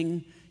is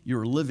king,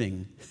 you're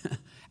living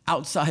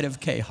outside of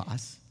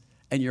chaos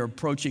and you're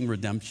approaching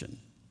redemption.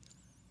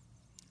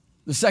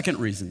 The second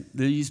reason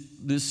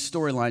this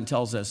storyline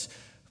tells us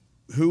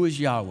who is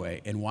Yahweh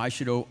and why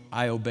should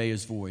I obey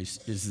his voice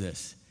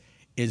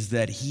is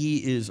that he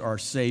is our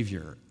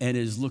Savior and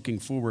is looking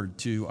forward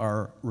to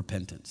our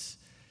repentance.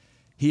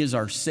 He is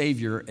our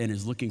Savior and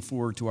is looking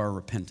forward to our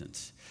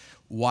repentance.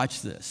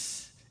 Watch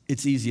this.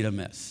 It's easy to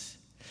miss.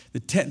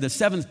 The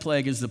seventh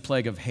plague is the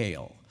plague of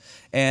hail.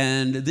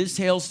 And this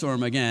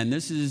hailstorm, again,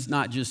 this is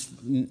not just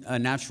a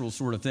natural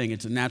sort of thing.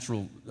 It's a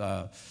natural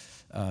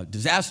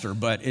disaster,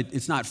 but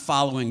it's not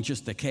following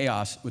just the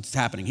chaos, what's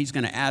happening. He's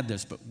going to add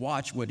this, but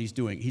watch what he's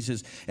doing. He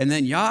says, and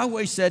then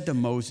Yahweh said to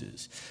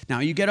Moses, now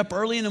you get up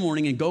early in the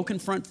morning and go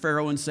confront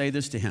Pharaoh and say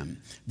this to him.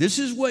 This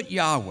is what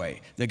Yahweh,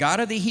 the God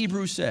of the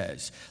Hebrews,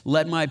 says,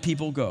 let my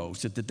people go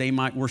so that they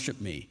might worship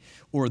me.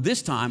 Or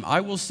this time I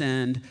will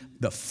send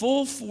the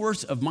full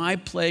force of my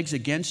plagues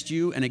against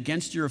you and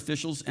against your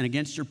officials and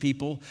against your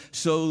people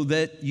so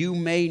that you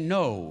may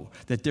know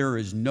that there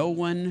is no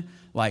one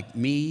like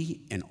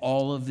me in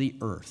all of the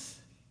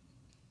earth.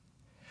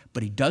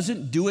 But he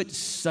doesn't do it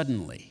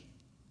suddenly.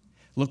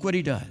 Look what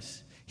he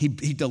does. He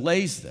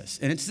delays this.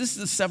 And this is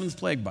the seventh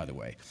plague, by the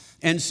way.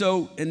 And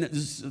so,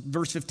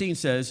 verse 15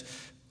 says,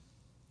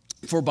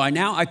 For by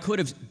now I could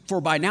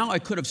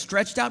have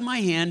stretched out my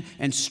hand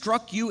and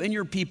struck you and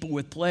your people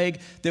with plague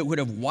that would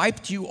have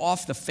wiped you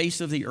off the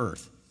face of the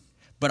earth.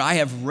 But I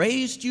have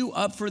raised you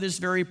up for this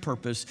very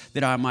purpose,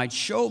 that I might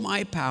show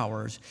my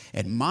powers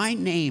and my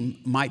name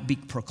might be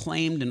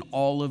proclaimed in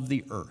all of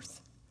the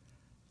earth.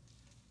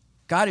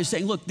 God is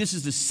saying, look, this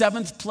is the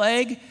seventh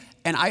plague,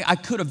 and I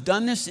could have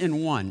done this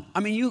in one.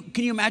 I mean,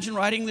 can you imagine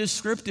writing this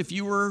script if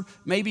you were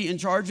maybe in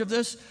charge of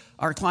this?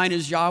 Our client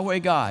is Yahweh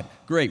God.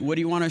 Great, what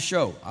do you want to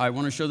show? I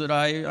want to show that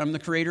I'm the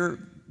creator,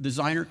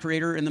 designer,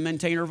 creator, and the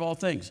maintainer of all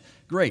things.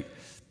 Great,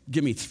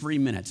 give me 3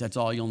 minutes. That's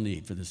all you'll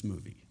need for this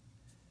movie.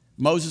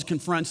 Moses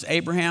confronts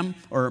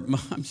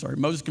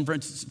Moses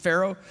confronts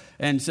Pharaoh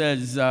and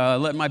says,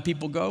 let my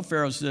people go.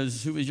 Pharaoh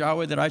says, who is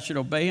Yahweh that I should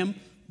obey him?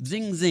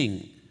 Zing,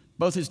 zing.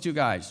 Both his two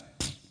guys,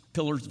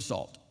 pillars of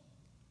salt.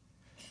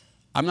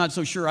 I'm not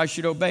so sure I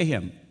should obey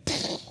him.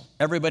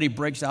 Everybody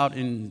breaks out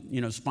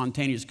in,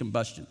 spontaneous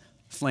combustion,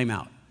 flame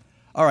out.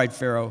 All right,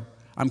 Pharaoh,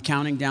 I'm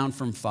counting down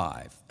from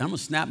 5. I'm going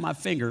to snap my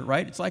finger,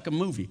 right? It's like a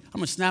movie. I'm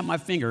going to snap my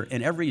finger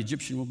and every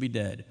Egyptian will be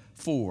dead.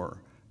 4,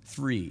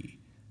 3,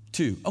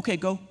 2. Okay,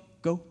 go.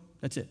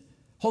 That's it.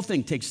 Whole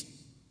thing takes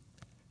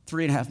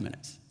 3.5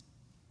 minutes.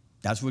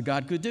 That's what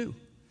God could do.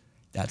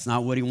 That's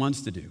not what he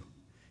wants to do.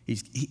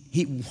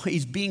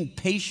 He's being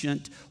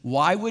patient.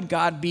 Why would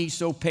God be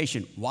so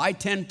patient? Why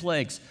 10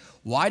 plagues?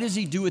 Why does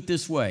he do it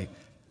this way?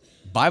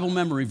 Bible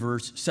memory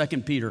verse,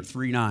 2 Peter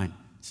 3:9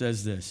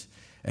 says this,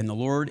 and the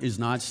Lord is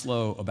not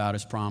slow about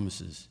his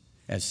promises,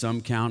 as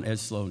some count as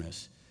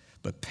slowness,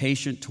 but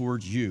patient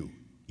towards you,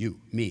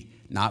 me,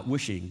 not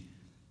wishing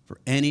for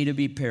any to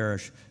be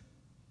perished,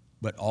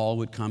 but all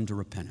would come to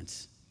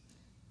repentance.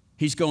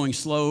 He's going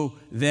slow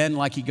then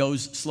like he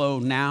goes slow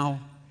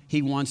now.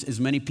 He wants as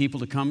many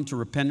people to come to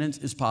repentance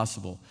as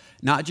possible.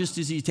 Not just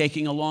is he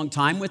taking a long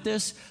time with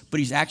this,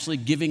 but he's actually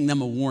giving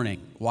them a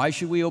warning. Why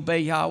should we obey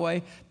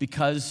Yahweh?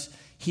 Because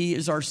he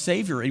is our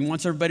Savior, and he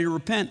wants everybody to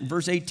repent. In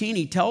verse 18,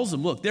 he tells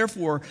them, look,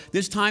 therefore,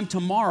 this time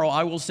tomorrow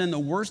I will send the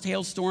worst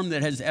hailstorm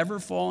that has ever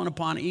fallen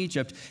upon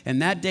Egypt,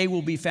 and that day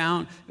will be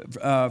found,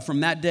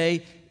 from that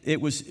day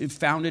it was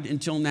founded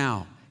until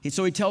now.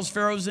 So he tells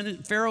Pharaoh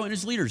and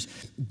his leaders,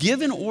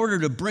 give an order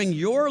to bring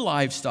your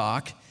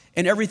livestock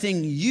and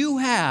everything you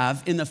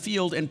have in the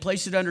field and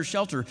place it under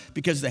shelter,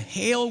 because the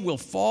hail will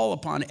fall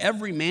upon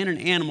every man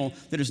and animal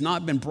that has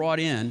not been brought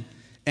in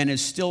and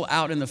is still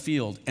out in the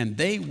field, and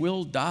they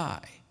will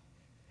die.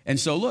 And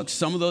so look,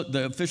 some of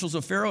the officials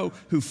of Pharaoh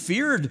who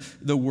feared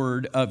the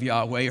word of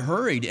Yahweh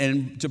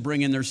hurried to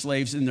bring in their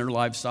slaves and their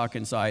livestock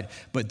inside.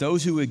 But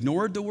those who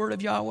ignored the word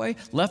of Yahweh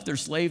left their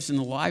slaves and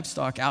the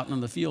livestock out in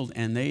the field,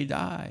 and they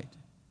died.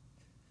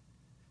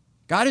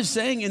 God is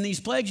saying in these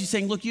plagues, he's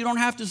saying, look, you don't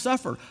have to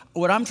suffer.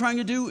 What I'm trying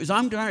to do is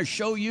I'm trying to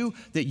show you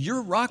that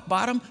your rock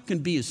bottom can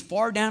be as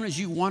far down as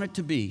you want it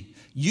to be.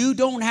 You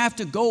don't have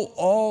to go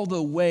all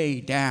the way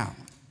down.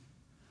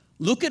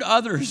 Look at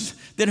others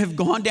that have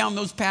gone down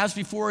those paths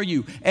before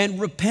you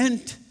and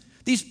repent.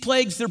 These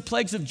plagues, they're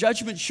plagues of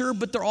judgment, sure,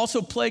 but they're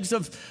also plagues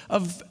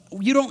of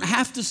you don't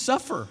have to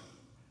suffer.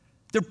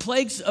 They're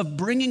plagues of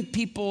bringing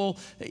people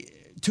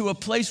to a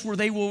place where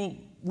they will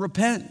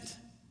repent.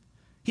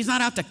 He's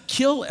not out to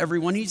kill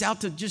everyone. He's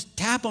out to just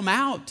tap them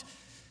out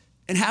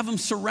and have them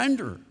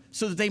surrender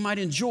so that they might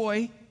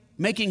enjoy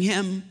making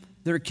him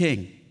their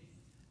king.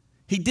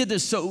 He did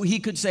this so he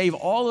could save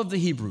all of the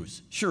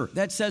Hebrews. Sure,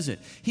 that says it.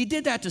 He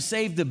did that to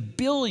save the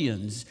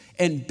billions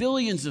and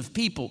billions of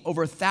people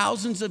over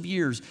thousands of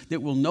years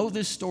that will know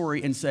this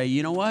story and say,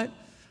 you know what?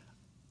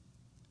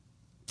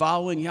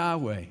 Following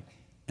Yahweh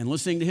and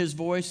listening to his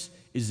voice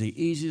is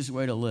the easiest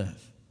way to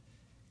live.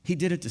 He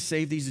did it to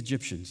save these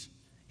Egyptians.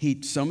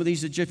 Some of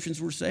these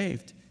Egyptians were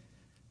saved.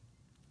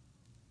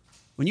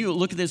 When you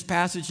look at this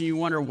passage and you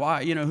wonder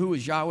why, who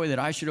is Yahweh that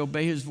I should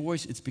obey his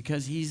voice? It's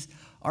because he's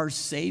our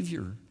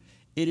Savior.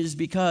 It is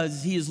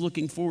because he is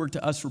looking forward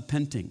to us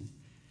repenting.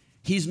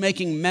 He's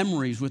making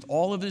memories with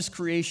all of his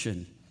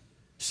creation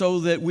so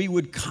that we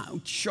would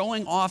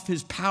showing off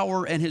his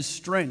power and his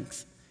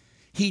strength.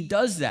 He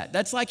does that.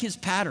 That's like his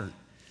pattern.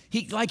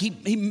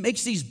 He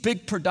makes these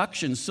big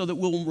productions so that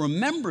we'll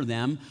remember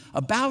them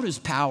about his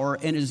power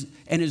and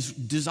his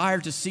desire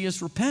to see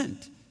us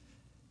repent.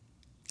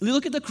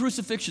 Look at the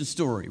crucifixion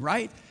story,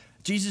 right?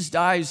 Jesus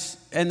dies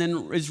and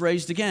then is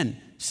raised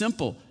again.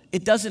 Simple.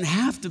 It doesn't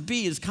have to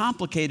be as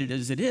complicated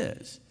as it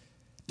is.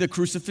 The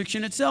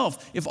crucifixion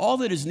itself, if all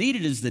that is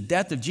needed is the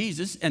death of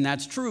Jesus, and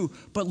that's true,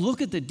 but look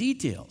at the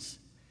details.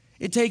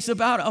 It takes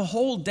about a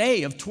whole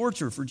day of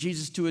torture for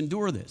Jesus to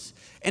endure this.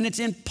 And it's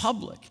in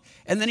public.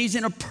 And then he's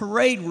in a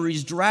parade where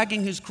he's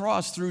dragging his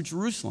cross through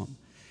Jerusalem.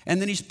 And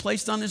then he's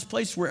placed on this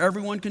place where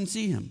everyone can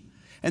see him.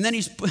 And then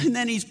he's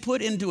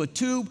put into a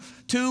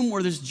tomb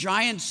where this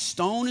giant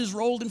stone is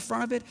rolled in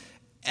front of it.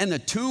 And the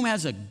tomb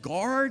has a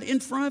guard in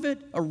front of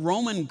it, a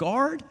Roman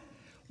guard.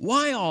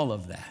 Why all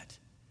of that?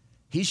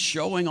 He's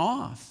showing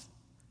off.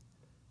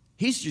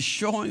 He's just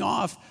showing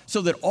off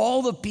so that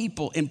all the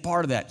people in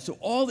part of that, so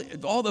all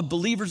the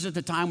believers at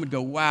the time would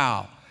go,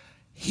 wow,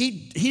 he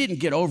didn't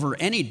get over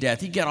any death.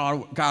 He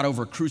got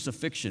over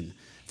crucifixion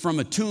from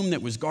a tomb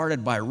that was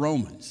guarded by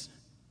Romans.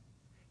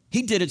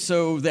 He did it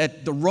so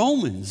that the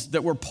Romans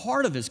that were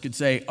part of this could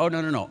say, oh,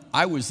 no,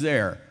 I was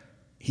there.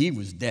 He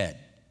was dead.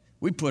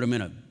 We put him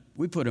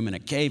in a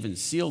cave and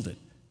sealed it.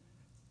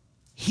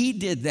 He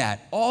did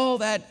that, all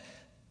that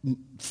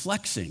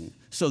flexing,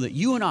 so that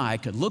you and I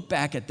could look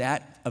back at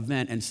that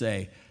event and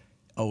say,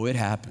 oh, it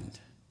happened.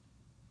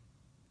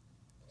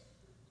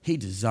 He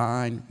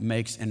designed,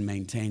 makes, and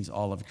maintains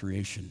all of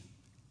creation.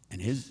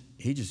 And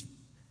he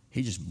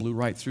just blew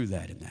right through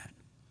that in that.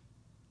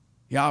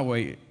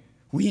 Yahweh,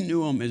 we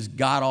knew him as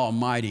God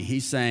Almighty.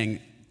 He's saying,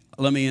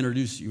 let me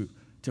introduce you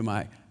to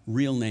my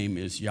real name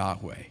is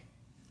Yahweh.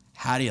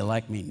 How do you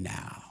like me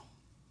now?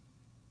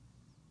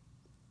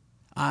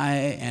 I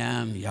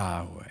am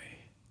Yahweh.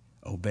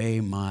 Obey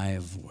my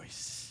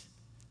voice.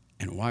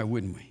 And why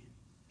wouldn't we?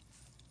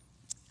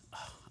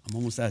 I'm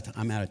almost out of time.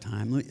 I'm out of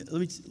time. Let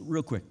me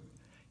real quick.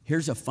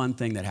 Here's a fun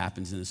thing that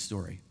happens in this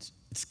story.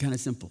 It's kind of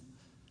simple.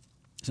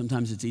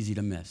 Sometimes it's easy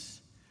to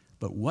miss.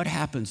 But what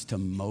happens to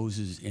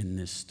Moses in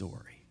this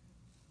story?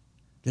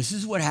 This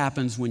is what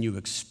happens when you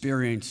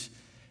experience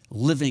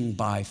living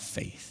by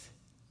faith.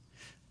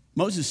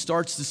 Moses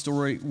starts the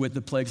story with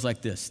the plagues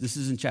like this. This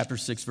is in chapter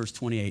 6, verse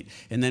 28.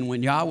 And then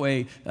when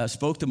Yahweh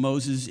spoke to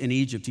Moses in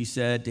Egypt, he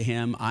said to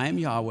him, I am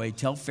Yahweh.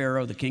 Tell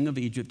Pharaoh, the king of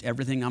Egypt,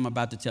 everything I'm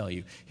about to tell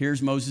you.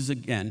 Here's Moses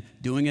again,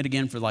 doing it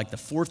again for like the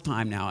fourth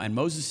time now. And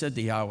Moses said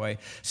to Yahweh,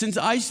 since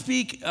I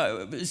speak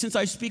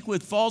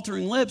with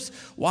faltering lips,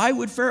 why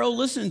would Pharaoh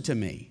listen to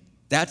me?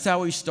 That's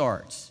how he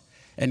starts.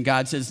 And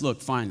God says,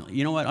 look, finally,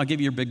 you know what? I'll give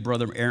you your big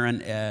brother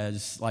Aaron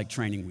as like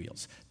training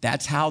wheels.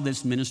 That's how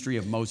this ministry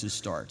of Moses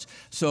starts.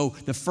 So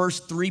the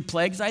first 3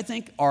 plagues, I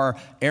think, are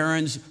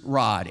Aaron's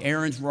rod,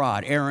 Aaron's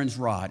rod, Aaron's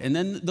rod. And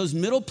then those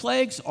middle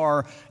plagues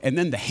are, and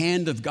then the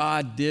hand of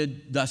God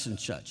did thus and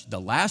such. The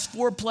last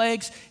 4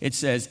 plagues, it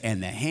says,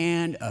 and the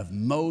hand of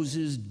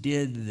Moses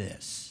did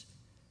this.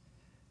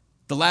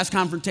 The last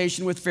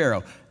confrontation with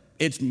Pharaoh,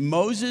 it's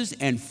Moses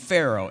and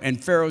Pharaoh.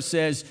 And Pharaoh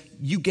says,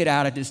 you get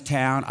out of this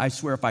town. I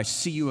swear if I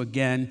see you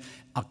again,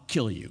 I'll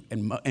kill you.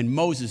 And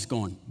Moses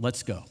going,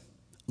 let's go.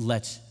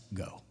 Let's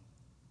go.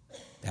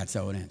 That's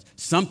how it ends.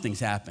 Something's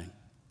happening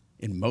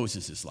in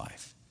Moses'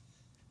 life.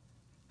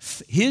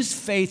 His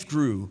faith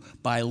grew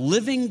by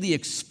living the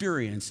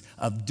experience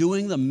of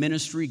doing the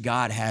ministry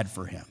God had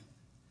for him.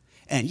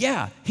 And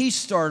yeah, he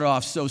started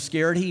off so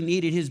scared he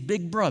needed his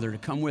big brother to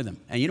come with him.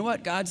 And you know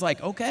what? God's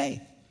like,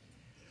 okay.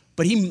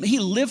 But he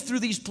lived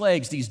through these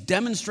plagues, these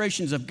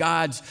demonstrations of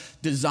God's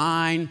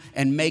design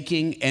and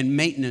making and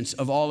maintenance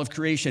of all of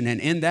creation.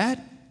 And in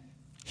that,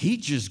 he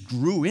just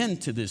grew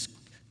into this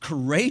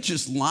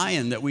courageous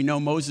lion that we know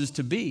Moses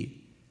to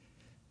be.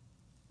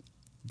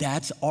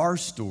 That's our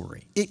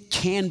story. It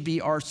can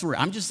be our story.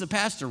 I'm just the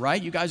pastor,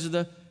 right? You guys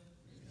are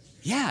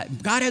yeah,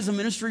 God has a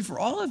ministry for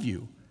all of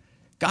you.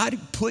 God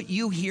put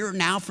you here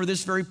now for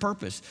this very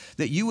purpose,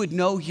 that you would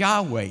know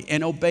Yahweh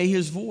and obey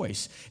his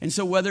voice. And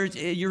so whether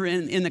you're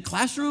in the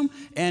classroom,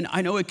 and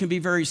I know it can be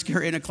very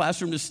scary in a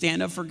classroom to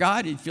stand up for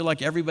God, you feel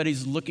like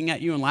everybody's looking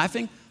at you and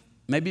laughing,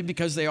 maybe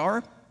because they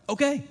are,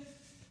 okay.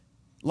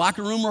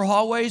 Locker room or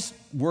hallways,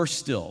 worse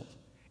still.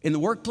 In the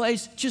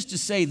workplace, just to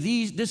say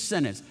this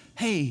sentence,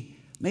 hey,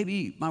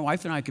 maybe my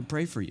wife and I could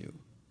pray for you.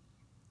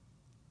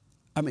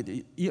 I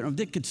mean,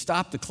 they could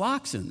stop the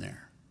clocks in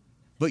there.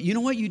 But you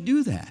know what? You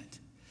do that.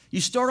 You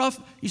start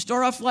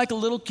off like a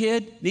little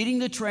kid, needing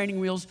the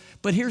training wheels,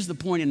 but here's the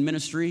point in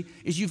ministry,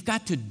 is you've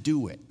got to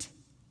do it.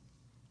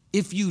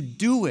 If you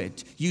do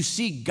it, you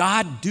see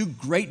God do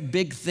great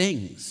big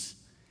things.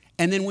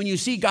 And then when you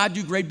see God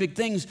do great big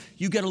things,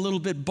 you get a little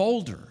bit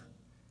bolder.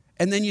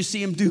 And then you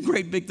see him do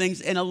great big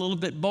things and a little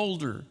bit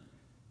bolder.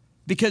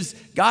 Because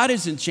God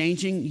isn't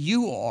changing,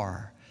 you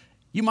are.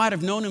 You might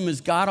have known him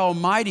as God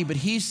Almighty, but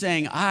he's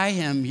saying, I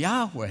am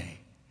Yahweh.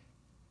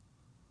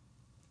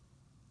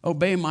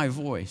 Obey my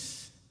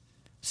voice.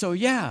 So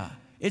yeah,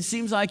 it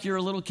seems like you're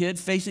a little kid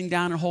facing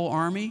down a whole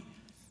army,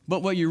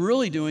 but what you're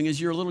really doing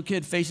is you're a little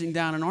kid facing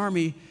down an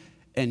army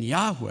and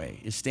Yahweh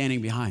is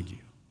standing behind you.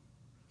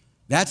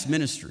 That's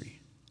ministry.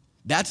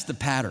 That's the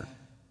pattern.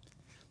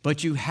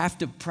 But you have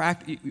to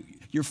practice.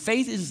 Your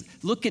faith is,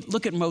 look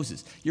at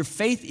Moses. Your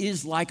faith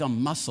is like a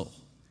muscle.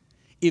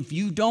 If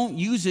you don't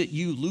use it,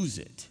 you lose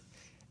it.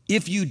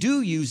 If you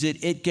do use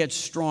it, it gets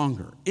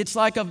stronger. It's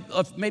like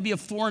maybe a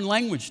foreign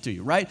language to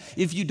you, right?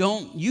 If you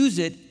don't use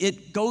it,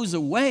 it goes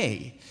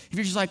away. If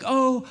you're just like,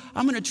 oh,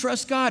 I'm going to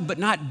trust God, but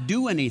not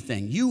do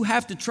anything. You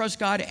have to trust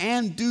God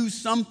and do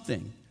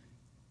something.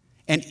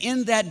 And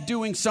in that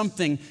doing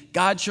something,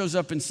 God shows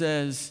up and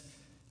says,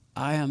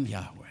 I am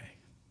Yahweh.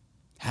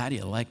 How do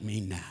you like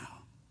me now?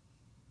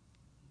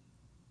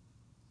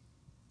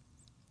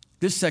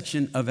 This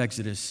section of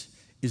Exodus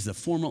is the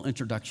formal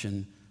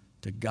introduction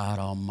to God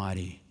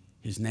Almighty.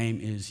 His name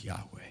is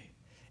Yahweh,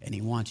 and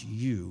he wants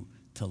you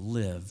to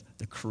live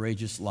the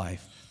courageous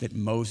life that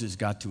Moses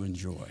got to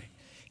enjoy.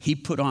 He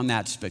put on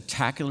that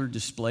spectacular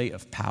display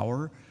of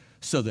power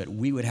so that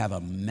we would have a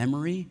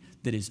memory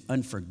that is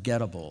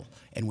unforgettable,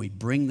 and we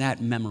bring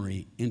that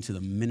memory into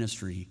the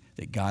ministry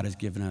that God has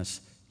given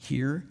us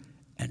here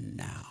and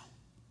now.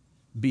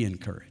 Be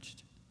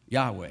encouraged.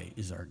 Yahweh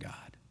is our God.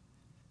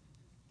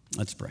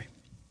 Let's pray.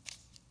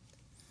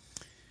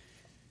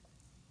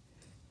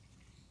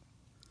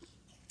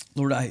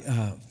 Lord,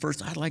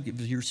 first I'd like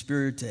your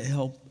Spirit to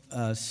help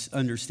us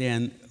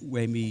understand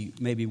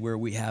maybe where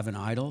we have an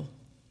idol.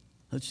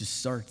 Let's just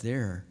start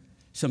there.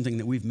 Something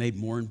that we've made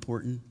more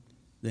important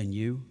than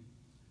you.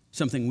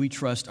 Something we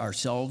trust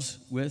ourselves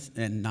with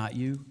and not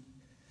you.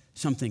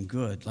 Something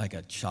good like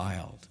a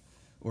child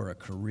or a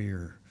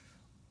career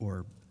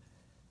or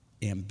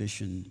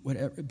ambition,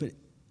 whatever. But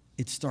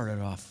it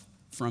started off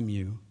from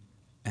you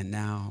and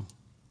now.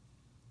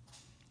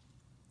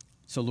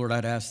 So Lord,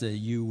 I'd ask that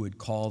you would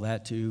call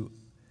that to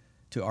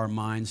our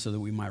minds so that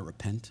we might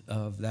repent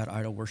of that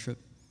idol worship,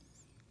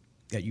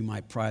 that you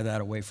might pry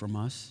that away from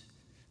us,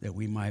 that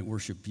we might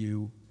worship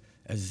you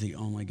as the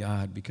only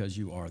God because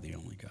you are the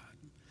only God.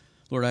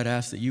 Lord, I'd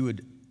ask that you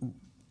would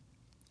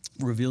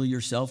reveal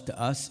yourself to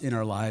us in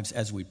our lives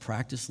as we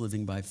practice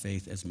living by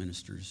faith as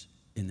ministers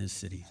in this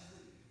city.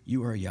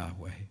 You are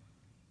Yahweh.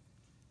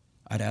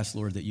 I'd ask,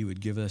 Lord, that you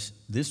would give us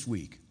this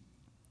week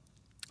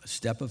a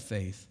step of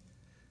faith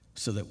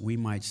so that we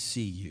might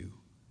see you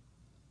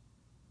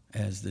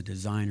as the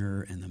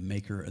designer and the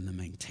maker and the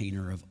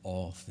maintainer of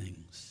all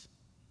things.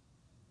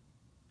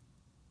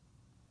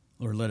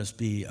 Lord, let us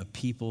be a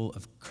people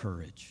of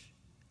courage,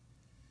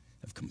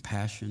 of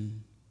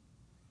compassion,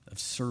 of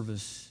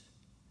service,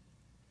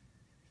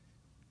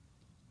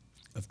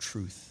 of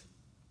truth.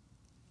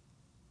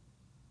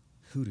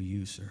 Who do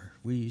you serve?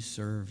 We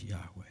serve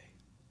Yahweh.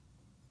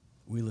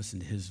 We listen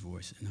to his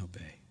voice and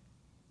obey.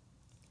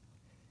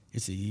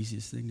 It's the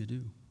easiest thing to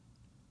do.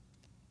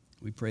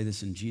 We pray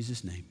this in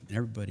Jesus' name. And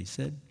everybody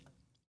said,